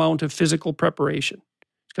small amount of physical preparation.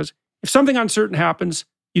 Because if something uncertain happens,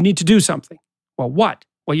 you need to do something. Well, what?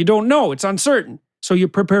 Well, you don't know. It's uncertain. So you're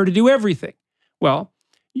prepared to do everything. Well,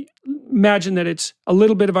 imagine that it's a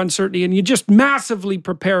little bit of uncertainty and you just massively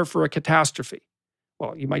prepare for a catastrophe.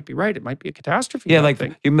 Well, you might be right. It might be a catastrophe. Yeah,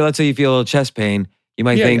 let's say you feel a little chest pain. You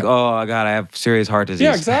might think, oh, God, I have serious heart disease.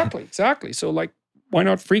 Yeah, exactly. So like, why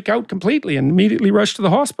not freak out completely and immediately rush to the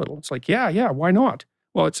hospital? It's like, yeah, why not?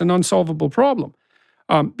 Well, it's an unsolvable problem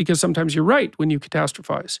because sometimes you're right when you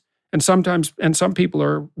catastrophize. And some people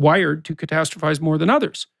are wired to catastrophize more than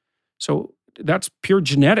others. So that's pure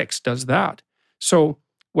genetics does that. So,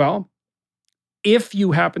 well, if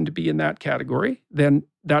you happen to be in that category, then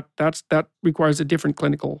that requires a different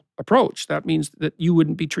clinical approach. That means that you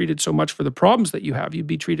wouldn't be treated so much for the problems that you have. You'd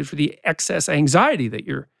be treated for the excess anxiety that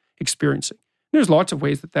you're experiencing. There's lots of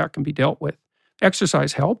ways that can be dealt with.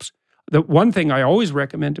 Exercise helps. The one thing I always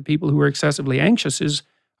recommend to people who are excessively anxious is,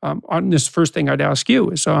 on this first thing I'd ask you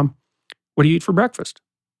is, what do you eat for breakfast?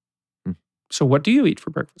 So what do you eat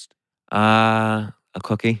for breakfast? A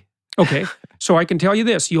cookie. Okay. So I can tell you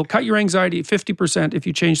this, you'll cut your anxiety 50% if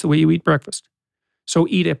you change the way you eat breakfast. So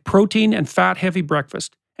eat a protein and fat heavy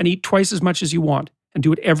breakfast and eat twice as much as you want and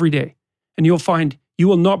do it every day. And you'll find you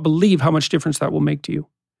will not believe how much difference that will make to you.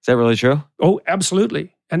 Is that really true? Oh,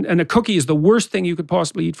 absolutely. And a cookie is the worst thing you could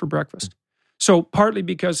possibly eat for breakfast. So partly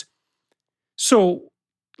because, so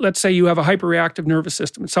let's say you have a hyperreactive nervous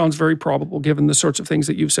system. It sounds very probable given the sorts of things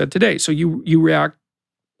that you've said today. So you react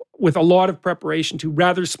with a lot of preparation to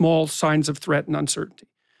rather small signs of threat and uncertainty.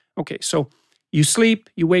 Okay, so you sleep,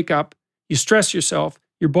 you wake up, you stress yourself,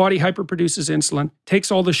 your body hyperproduces insulin,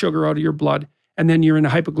 takes all the sugar out of your blood, and then you're in a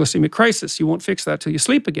hypoglycemic crisis. You won't fix that till you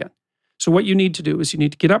sleep again. So what you need to do is you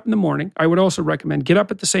need to get up in the morning. I would also recommend get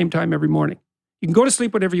up at the same time every morning. You can go to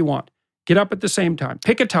sleep whenever you want. Get up at the same time.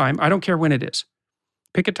 Pick a time. I don't care when it is.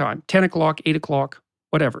 Pick a time. 10 o'clock, 8 o'clock,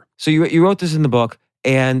 whatever. So you wrote this in the book,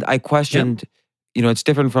 and I questioned, it's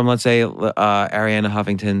different from, let's say, Arianna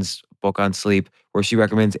Huffington's book on sleep, where she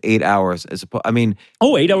recommends 8 hours.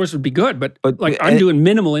 8 hours would be good, but I'm doing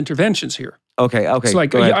minimal interventions here. Okay. It's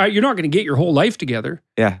like, you're not going to get your whole life together.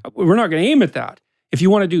 Yeah. We're not going to aim at that. If you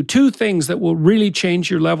want to do two things that will really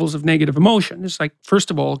change your levels of negative emotion, it's like,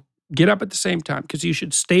 first of all, get up at the same time, because you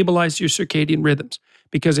should stabilize your circadian rhythms.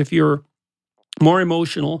 Because if you're more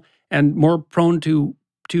emotional and more prone to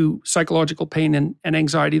psychological pain and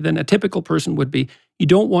anxiety than a typical person would be,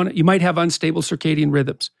 you might have unstable circadian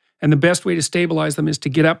rhythms. And the best way to stabilize them is to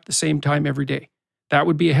get up the same time every day. That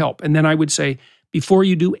would be a help. And then I would say, before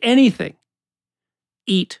you do anything,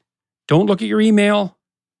 eat. Don't look at your email.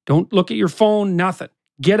 Don't look at your phone, nothing.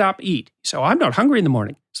 Get up, eat. So I'm not hungry in the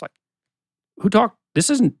morning. It's like, this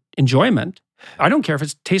isn't enjoyment. I don't care if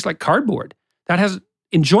it tastes like cardboard.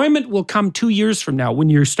 Enjoyment will come 2 years from now when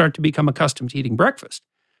you start to become accustomed to eating breakfast.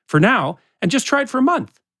 For now, and just try it for a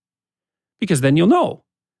month. Because then you'll know.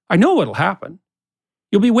 I know what'll happen.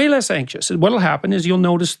 You'll be way less anxious. And what'll happen is you'll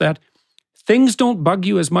notice that things don't bug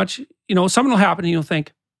you as much. Something will happen and you'll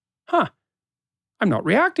think, I'm not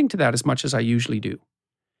reacting to that as much as I usually do.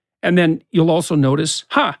 And then you'll also notice,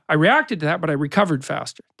 I reacted to that, but I recovered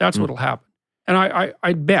faster. That's what'll happen. And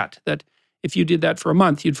I'd bet that if you did that for a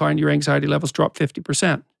month, you'd find your anxiety levels drop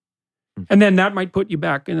 50%. And then that might put you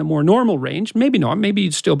back in a more normal range. Maybe not. Maybe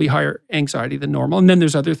you'd still be higher anxiety than normal. And then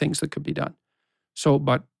there's other things that could be done. So,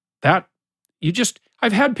 but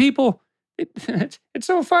I've had people, it's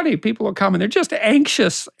so funny. People will come and they're just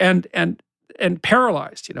anxious and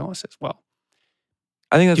paralyzed, I says, well,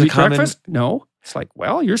 I think that's do you a eat common... breakfast? No. It's like,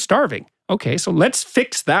 well, you're starving. Okay, so let's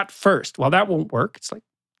fix that first. Well, that won't work. It's like,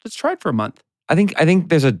 let's try it for a month. I think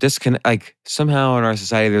there's a disconnect, like somehow in our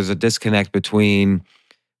society, there's a disconnect between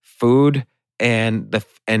food and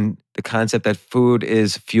the concept that food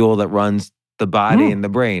is fuel that runs the body and the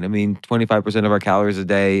brain. 25% of our calories a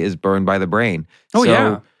day is burned by the brain. Oh,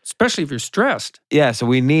 yeah. Especially if you're stressed. Yeah, so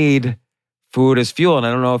we need food as fuel, and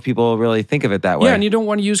I don't know if people really think of it that way. Yeah, and you don't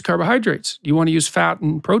want to use carbohydrates. You want to use fat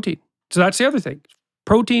and protein. So that's the other thing.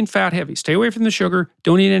 Protein, fat heavy. Stay away from the sugar.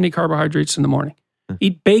 Don't eat any carbohydrates in the morning.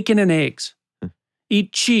 Eat bacon and eggs.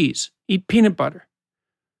 Eat cheese. Eat peanut butter.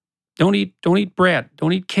 Don't eat bread.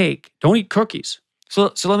 Don't eat cake. Don't eat cookies.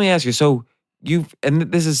 So let me ask you. So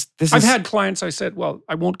this is. I've had clients. I said, well,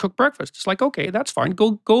 I won't cook breakfast. It's like, okay, that's fine.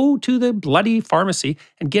 Go to the bloody pharmacy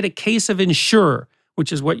and get a case of Ensure,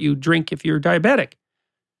 which is what you drink if you're diabetic.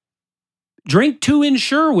 Drink 2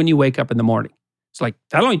 Ensure when you wake up in the morning. It's like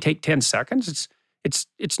that'll only take 10 seconds.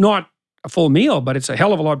 It's not a full meal, but it's a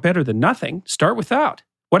hell of a lot better than nothing. Start with that.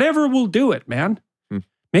 Whatever will do it, man.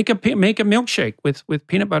 Make a milkshake with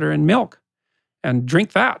peanut butter and milk, and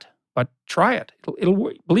drink that. But try it.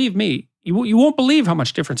 It'll believe me. You won't believe how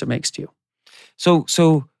much difference it makes to you.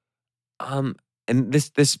 So, and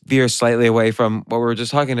this veers slightly away from what we were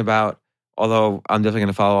just talking about. Although I'm definitely going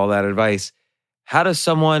to follow all that advice. How does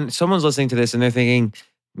someone's listening to this and they're thinking,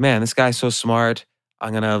 man, this guy's so smart.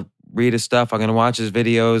 I'm going to read his stuff. I'm going to watch his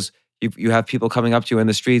videos. You have people coming up to you in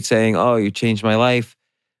the street saying, oh, you changed my life.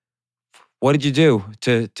 What did you do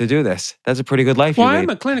to do this? That's a pretty good life you lead. I'm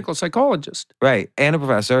a clinical psychologist. Right. And a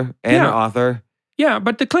professor and an author. Yeah,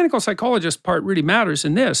 but the clinical psychologist part really matters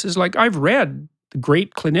in this. Is like I've read the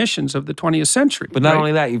great clinicians of the 20th century. But not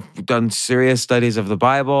only that, you've done serious studies of the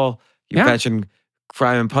Bible. You've mentioned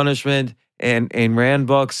Crime and Punishment and Ayn Rand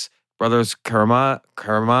books, Brothers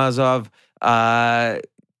Karamazov.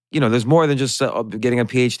 There's more than just getting a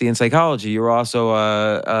PhD in psychology. You're also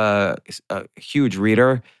a huge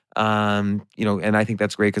reader. And I think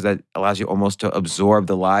that's great because that allows you almost to absorb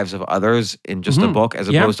the lives of others in just a book as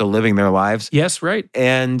opposed to living their lives. Yes, right.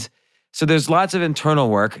 And so there's lots of internal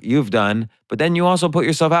work you've done, but then you also put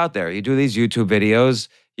yourself out there. You do these YouTube videos.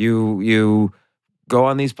 You go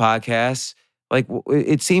on these podcasts. Like,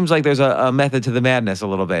 it seems like there's a method to the madness a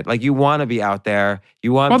little bit. Like, you want to be out there.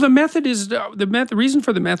 Well, the method is the reason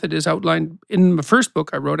for the method is outlined in the first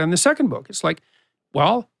book I wrote and the second book. It's like,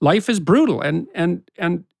 well, life is brutal and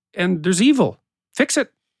there's evil. Fix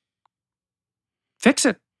it. Fix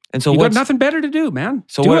it. And so you got nothing better to do, man.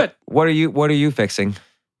 So do it. What are you fixing?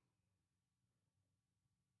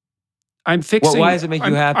 I'm fixing. Why does it make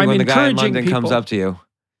you happy when the guy in London people, comes up to you?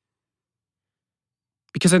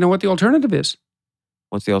 Because I know what the alternative is.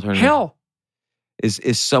 What's the alternative? Hell.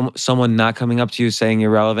 Is someone not coming up to you saying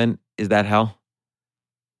you're relevant? Is that hell?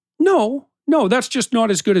 No, that's just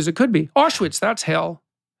not as good as it could be. Auschwitz, that's hell.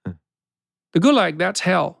 The Gulag, that's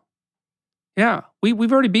hell. Yeah,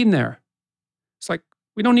 we've already been there. It's like,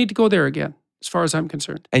 we don't need to go there again, as far as I'm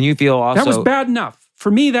concerned. And you feel also... That was bad enough.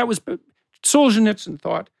 For me, that was... Solzhenitsyn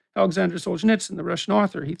thought, Alexander Solzhenitsyn, the Russian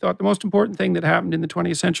author, he thought the most important thing that happened in the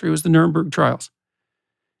 20th century was the Nuremberg trials.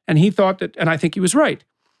 And he thought that, and I think he was right.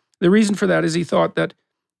 The reason for that is he thought that,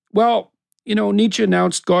 well, Nietzsche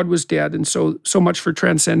announced God was dead, and so much for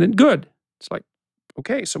transcendent good. It's like,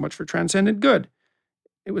 okay, so much for transcendent good.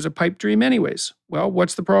 It was a pipe dream anyways. Well,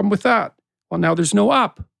 what's the problem with that? Well, now there's no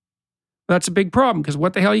up. That's a big problem, because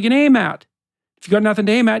what the hell are you going to aim at? If you got nothing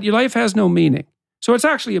to aim at, your life has no meaning. So it's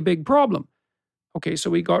actually a big problem. Okay, so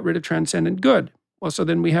we got rid of transcendent good. Well, so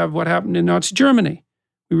then we have what happened in Nazi Germany.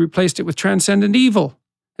 We replaced it with transcendent evil.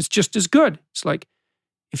 It's just as good. It's like,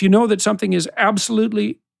 if you know that something is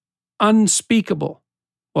absolutely unspeakable,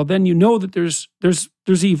 well, then you know that there's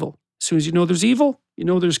evil. As soon as you know there's evil, you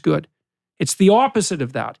know there's good. It's the opposite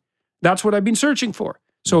of that. That's what I've been searching for.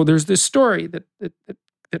 So there's this story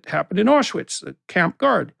that happened in Auschwitz, the camp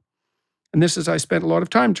guard. And this is, I spent a lot of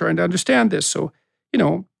time trying to understand this. So,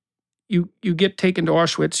 you get taken to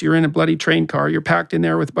Auschwitz, you're in a bloody train car, you're packed in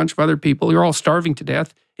there with a bunch of other people, you're all starving to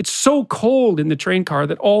death. It's so cold in the train car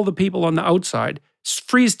that all the people on the outside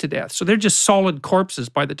freeze to death. So they're just solid corpses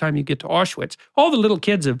by the time you get to Auschwitz. All the little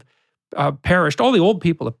kids have perished. All the old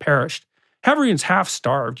people have perished. Everyone's half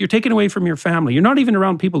starved. You're taken away from your family. You're not even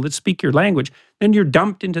around people that speak your language. Then you're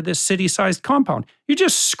dumped into this city-sized compound. You're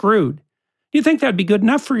just screwed. You think that'd be good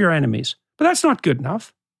enough for your enemies, but that's not good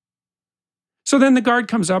enough. So then the guard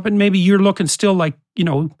comes up and maybe you're looking still like,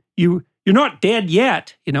 you're not dead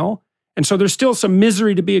yet, and so there's still some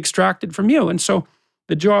misery to be extracted from you. And so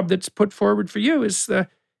the job that's put forward for you is,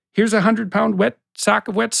 here's 100-pound wet sack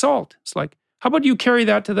of wet salt. It's like, how about you carry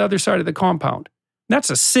that to the other side of the compound? That's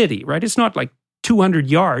a city, right? It's not like 200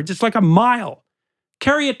 yards. It's like a mile.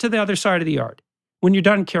 Carry it to the other side of the yard. When you're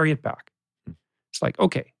done, carry it back. It's like,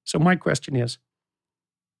 okay, so my question is,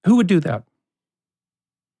 who would do that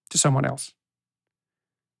to someone else?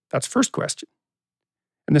 That's the first question.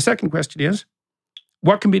 And the second question is,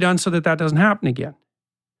 what can be done so that that doesn't happen again?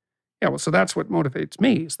 Yeah, well, so that's what motivates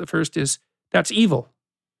me. The first is, that's evil.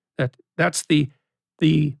 That's the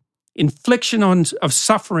infliction of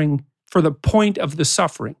suffering for the point of the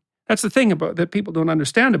suffering. That's the thing about that people don't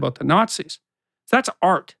understand about the Nazis. That's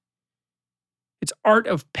art. It's art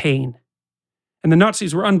of pain. And the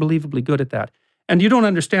Nazis were unbelievably good at that. And you don't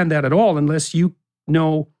understand that at all unless you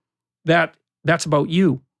know that that's about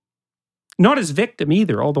you. Not as victim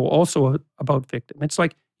either, although also about victim. It's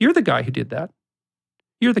like, you're the guy who did that.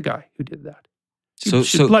 You're the guy who did that. So you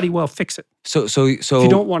should bloody well fix it. So if you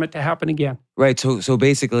don't want it to happen again. Right. So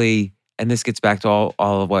basically, and this gets back to all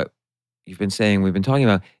of what you've been saying, we've been talking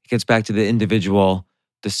about, it gets back to the individual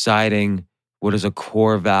deciding what is a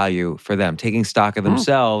core value for them, taking stock of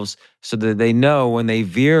themselves so that they know when they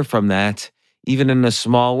veer from that, even in a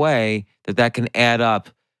small way, that can add up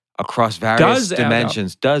across various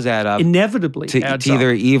dimensions. Does add up. Inevitably to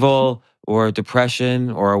either evil or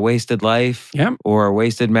depression or a wasted life or a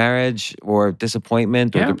wasted marriage or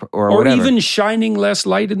disappointment or whatever. Or even shining less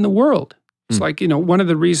light in the world. It's like, one of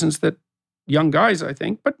the reasons that young guys, I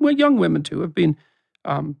think, but young women too, have been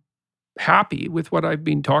happy with what I've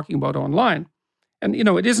been talking about online. And,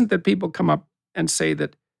 it isn't that people come up and say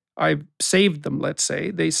that I've saved them, let's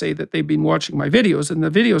say. They say that they've been watching my videos and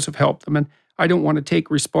the videos have helped them. And I don't want to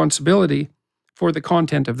take responsibility for the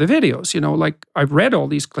content of the videos. Like I've read all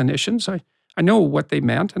these clinicians. I know what they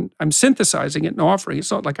meant and I'm synthesizing it and offering.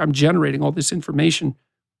 It's not like I'm generating all this information,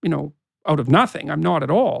 out of nothing. I'm not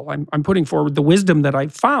at all. I'm putting forward the wisdom that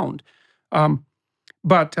I've found.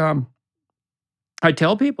 But I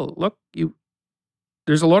tell people, look,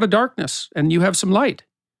 there's a lot of darkness and you have some light.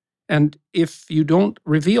 And if you don't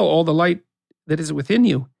reveal all the light that is within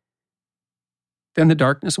you, then the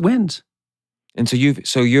darkness wins. And so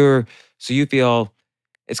you feel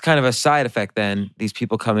it's kind of a side effect then, these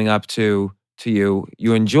people coming up to you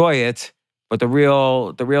enjoy it, but the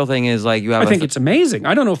real thing is like you have I think it's amazing.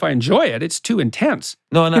 I don't know if I enjoy it. It's too intense.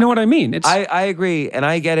 No, you know what I mean? I agree. And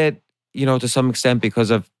I get it, to some extent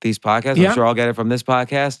because of these podcasts. I'm sure I'll get it from this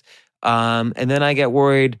podcast. And then I get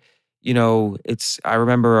worried, I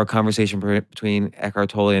remember a conversation between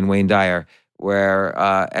Eckhart Tolle and Wayne Dyer where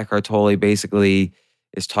Eckhart Tolle basically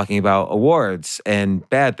is talking about awards and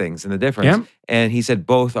bad things and the difference. Yeah. And he said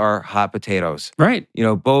both are hot potatoes. Right.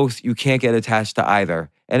 Both, you can't get attached to either.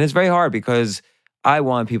 And it's very hard because I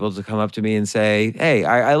want people to come up to me and say, hey,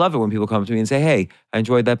 I love it when people come up to me and say, hey, I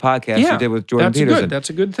enjoyed that podcast you did with Jordan Peterson. That's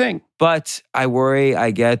a good thing. But I worry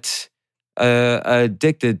I get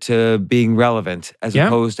addicted to being relevant as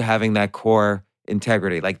opposed to having that core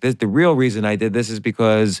integrity. Like the real reason I did this is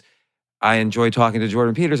because I enjoy talking to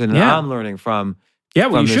Jordan Peterson and I'm learning from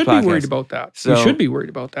well, you should podcast. be worried about that. So, you should be worried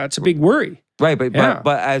about that. It's a big worry. Right,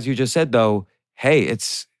 but as you just said though, hey,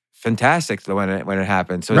 it's fantastic when it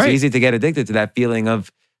happens. So it's easy to get addicted to that feeling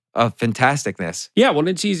of fantasticness. Yeah, well,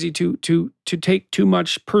 it's easy to take too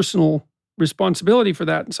much personal responsibility for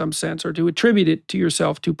that in some sense, or to attribute it to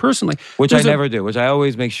yourself too personally. Which I never do, which I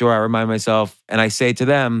always make sure I remind myself and I say to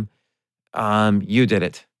them, you did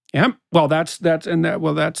it. Yeah. Well, that's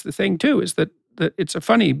the thing too, is that it's a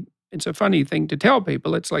funny thing to tell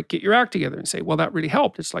people. It's like, get your act together, and say, well, that really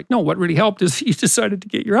helped. It's like, no, what really helped is you decided to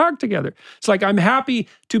get your act together. It's like, I'm happy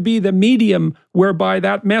to be the medium whereby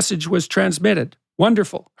that message was transmitted.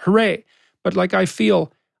 Wonderful. Hooray. But like, I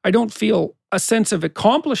don't feel a sense of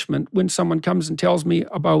accomplishment when someone comes and tells me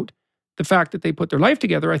about the fact that they put their life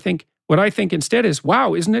together. What I think instead is,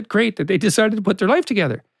 wow, isn't it great that they decided to put their life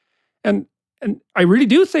together? And I really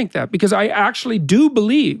do think that, because I actually do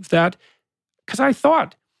believe that, because I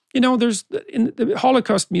thought, there's in the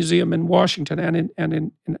Holocaust Museum in Washington and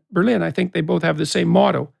in Berlin, I think they both have the same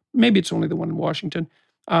motto. Maybe it's only the one in Washington.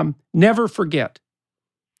 Never forget.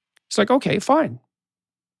 It's like, okay, fine.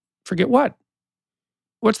 Forget what?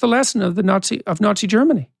 What's the lesson of Nazi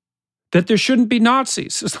Germany? That there shouldn't be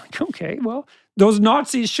Nazis. It's like, okay, well, those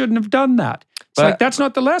Nazis shouldn't have done that. It's like, that's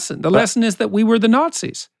not the lesson. The lesson is that we were the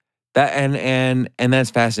Nazis. That and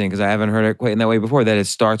that's fascinating, because I haven't heard it quite in that way before, that it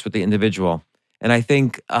starts with the individual. And I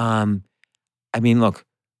think, look,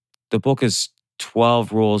 the book is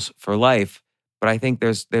 12 Rules for Life, but I think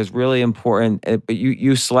there's really important, but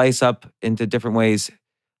you slice up into different ways,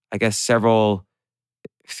 I guess, a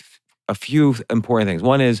few important things.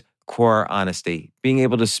 One is core honesty, being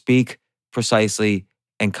able to speak precisely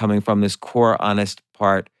and coming from this core honest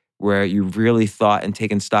part where you've really thought and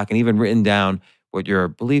taken stock and even written down what your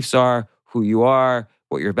beliefs are, who you are,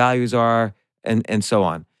 what your values are, and so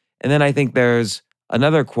on. And then I think there's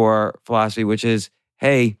another core philosophy, which is,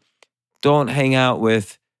 hey, don't hang out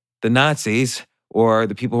with the Nazis or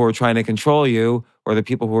the people who are trying to control you or the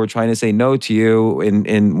people who are trying to say no to you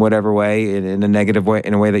in whatever way, in a negative way,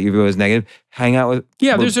 in a way that you view as negative. Hang out with...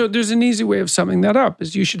 Yeah, there's an easy way of summing that up,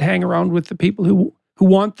 is you should hang around with the people who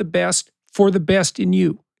want the best for the best in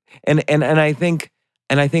you. And I think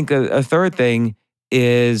a third thing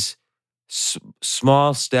is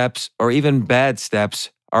small steps or even bad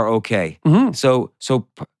steps are okay. Mm-hmm. So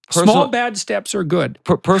small bad steps are good.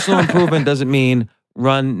 Personal improvement doesn't mean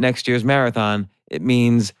run next year's marathon. It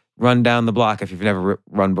means run down the block if you've never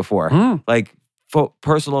run before. Mm. Like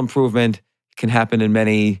personal improvement can happen in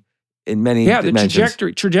many dimensions.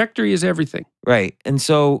 The trajectory is everything. Right. And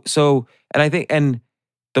so and I think, and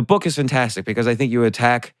the book is fantastic because I think you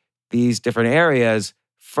attack these different areas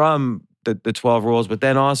from the 12 rules, but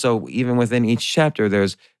then also even within each chapter,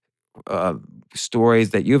 there's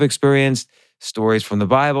stories that you've experienced, stories from the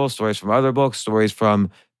Bible, stories from other books, stories from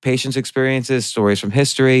patients' experiences, stories from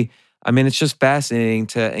history. I mean, it's just fascinating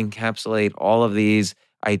to encapsulate all of these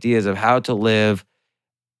ideas of how to live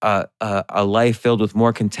a life filled with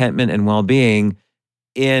more contentment and well-being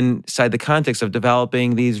inside the context of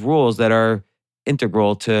developing these rules that are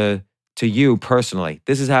integral to you personally.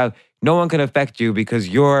 This is how no one can affect you because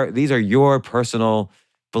these are your personal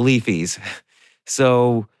beliefs.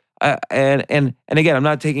 So, and again, I'm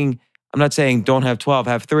not saying don't have 12,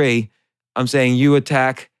 have 3. I'm saying you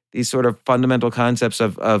attack these sort of fundamental concepts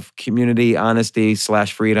of community, honesty /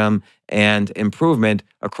 freedom and improvement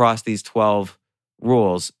across these 12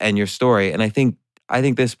 rules and your story. And I think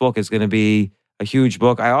this book is going to be a huge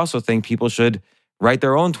book. I also think people should write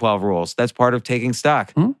their own 12 rules. That's part of taking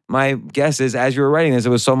stock. Mm-hmm. My guess is, as you were writing this, it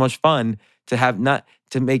was so much fun to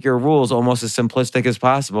make your rules almost as simplistic as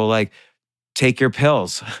possible. Like, take your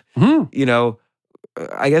pills. Mm-hmm.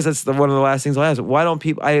 I guess that's one of the last things I'll ask. Why don't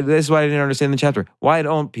people, this is what I didn't understand in the chapter. Why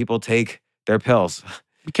don't people take their pills?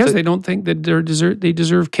 Because they don't think that they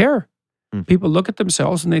deserve care. Mm-hmm. People look at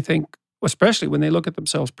themselves and they think, especially when they look at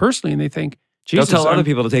themselves personally, and they think, Jesus, they'll tell other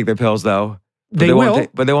people to take their pills though. They will.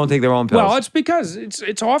 But they won't take their own pills. Well, it's because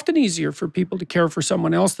it's often easier for people to care for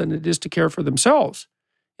someone else than it is to care for themselves.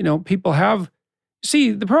 People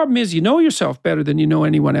the problem is you know yourself better than you know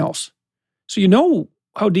anyone else. So you know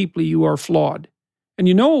how deeply you are flawed, and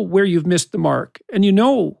you know where you've missed the mark, and you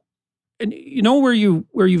know and you know where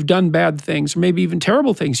you've done bad things or maybe even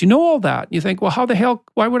terrible things. You know all that. You think, well, how the hell,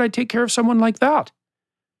 why would I take care of someone like that?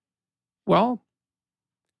 Well,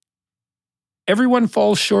 everyone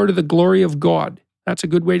falls short of the glory of God. That's a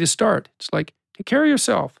good way to start. It's like, take care of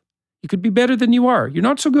yourself. You could be better than you are. You're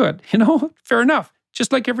not so good, fair enough.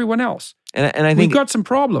 Just like everyone else. And I think we've got some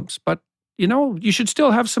problems, but you should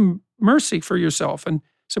still have some mercy for yourself and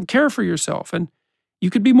some care for yourself. And you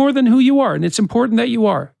could be more than who you are. And it's important that you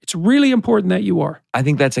are. It's really important that you are. I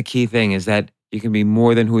think that's a key thing, is that you can be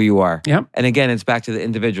more than who you are. Yeah. And again, it's back to the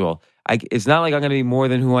individual. It's not like I'm going to be more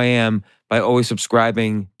than who I am by always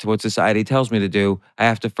subscribing to what society tells me to do. I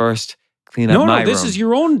have to first clean up my room. This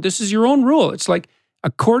is your own rule. It's like,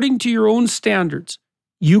 according to your own standards,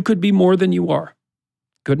 you could be more than you are.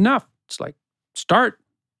 Good enough. It's like, start.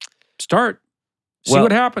 See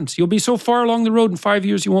what happens. You'll be so far along the road in 5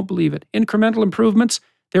 years, you won't believe it. Incremental improvements,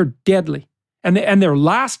 they're deadly. And they're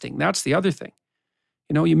lasting. That's the other thing.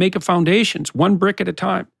 You make a foundations, one brick at a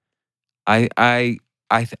time. I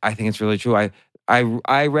think it's really true. I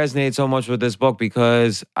resonate so much with this book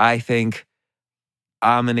because I think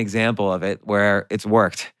I'm an example of it where it's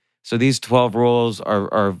worked. So these 12 rules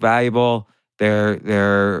are valuable.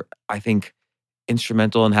 They're I think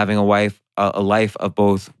instrumental in having a life of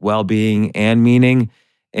both well-being and meaning.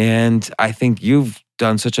 And I think you've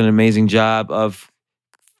done such an amazing job of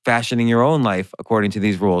fashioning your own life according to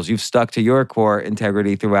these rules. You've stuck to your core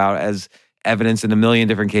integrity throughout, as evidenced in a million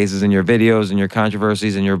different cases in your videos and your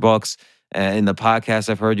controversies in your books, in the podcast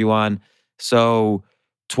I've heard you on. So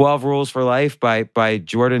 12 Rules for Life by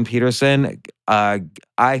Jordan Peterson,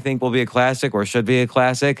 I think will be a classic, or should be a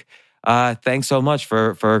classic. Thanks so much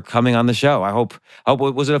for coming on the show. I hope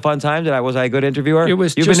was it a fun time? Was I a good interviewer? It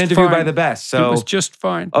was. You've just been interviewed fine. by the best. So it was just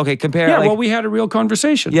fine. Okay, compare. Yeah, well, we had a real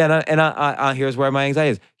conversation. Yeah, and here's where my anxiety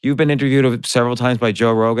is. You've been interviewed several times by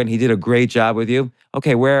Joe Rogan. He did a great job with you.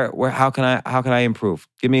 Okay, where how can I improve?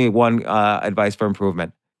 Give me one advice for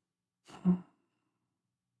improvement.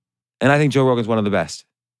 And I think Joe Rogan's one of the best.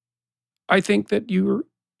 I think that a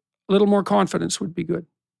little more confidence would be good.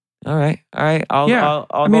 All right. I'll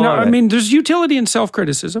I mean, there's utility in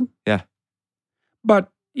self-criticism. Yeah. But,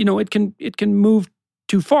 it can move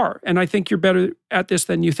too far. And I think you're better at this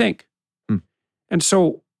than you think. And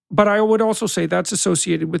so, but I would also say that's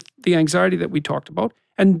associated with the anxiety that we talked about.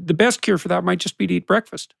 And the best cure for that might just be to eat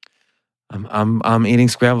breakfast. I'm eating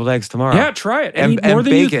scrambled eggs tomorrow. Yeah, try it. And eat more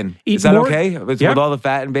than bacon. Is that okay? With all the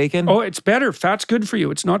fat and bacon? Oh, it's better. Fat's good for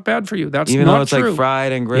you. It's not bad for you. That's even not though it's true. Like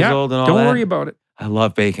fried and grizzled and all that. Don't worry about it. I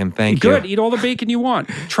love bacon. Thank you. Good. You. Eat all the bacon you want.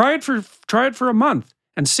 Try it for a month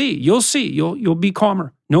and see. You'll see. You'll be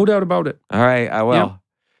calmer. No doubt about it. All right, I will. Yeah.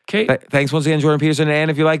 Okay. Thanks once again, Jordan Peterson. And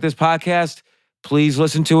if you like this podcast, please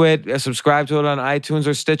listen to it. Subscribe to it on iTunes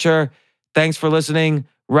or Stitcher. Thanks for listening.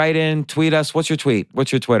 Write in, tweet us. What's your tweet?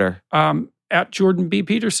 What's your Twitter? At Jordan B.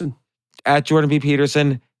 Peterson. At Jordan B.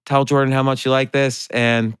 Peterson. Tell Jordan how much you like this,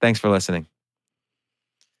 and thanks for listening.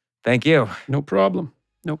 Thank you. No problem.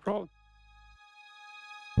 No problem.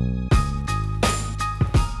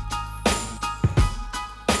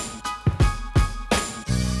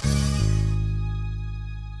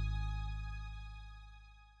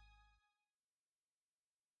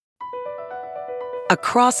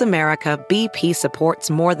 Across America, BP supports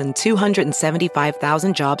more than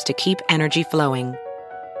 275,000 jobs to keep energy flowing.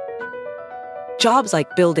 Jobs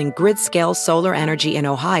like building grid-scale solar energy in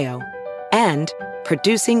Ohio and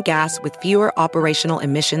producing gas with fewer operational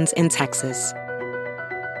emissions in Texas.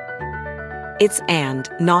 It's and,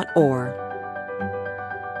 not or.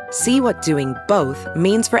 See what doing both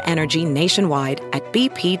means for energy nationwide at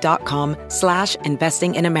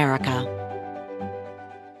bp.com/investing in America.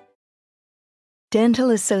 Dental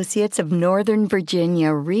Associates of Northern Virginia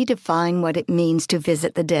redefine what it means to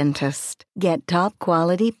visit the dentist. Get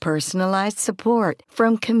top-quality, personalized support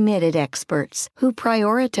from committed experts who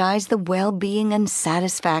prioritize the well-being and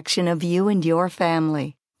satisfaction of you and your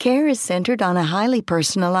family. Care is centered on a highly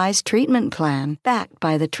personalized treatment plan backed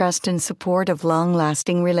by the trust and support of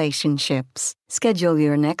long-lasting relationships. Schedule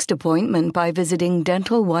your next appointment by visiting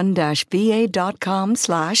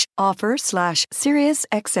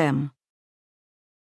dental1-va.com/offer/SiriusXM.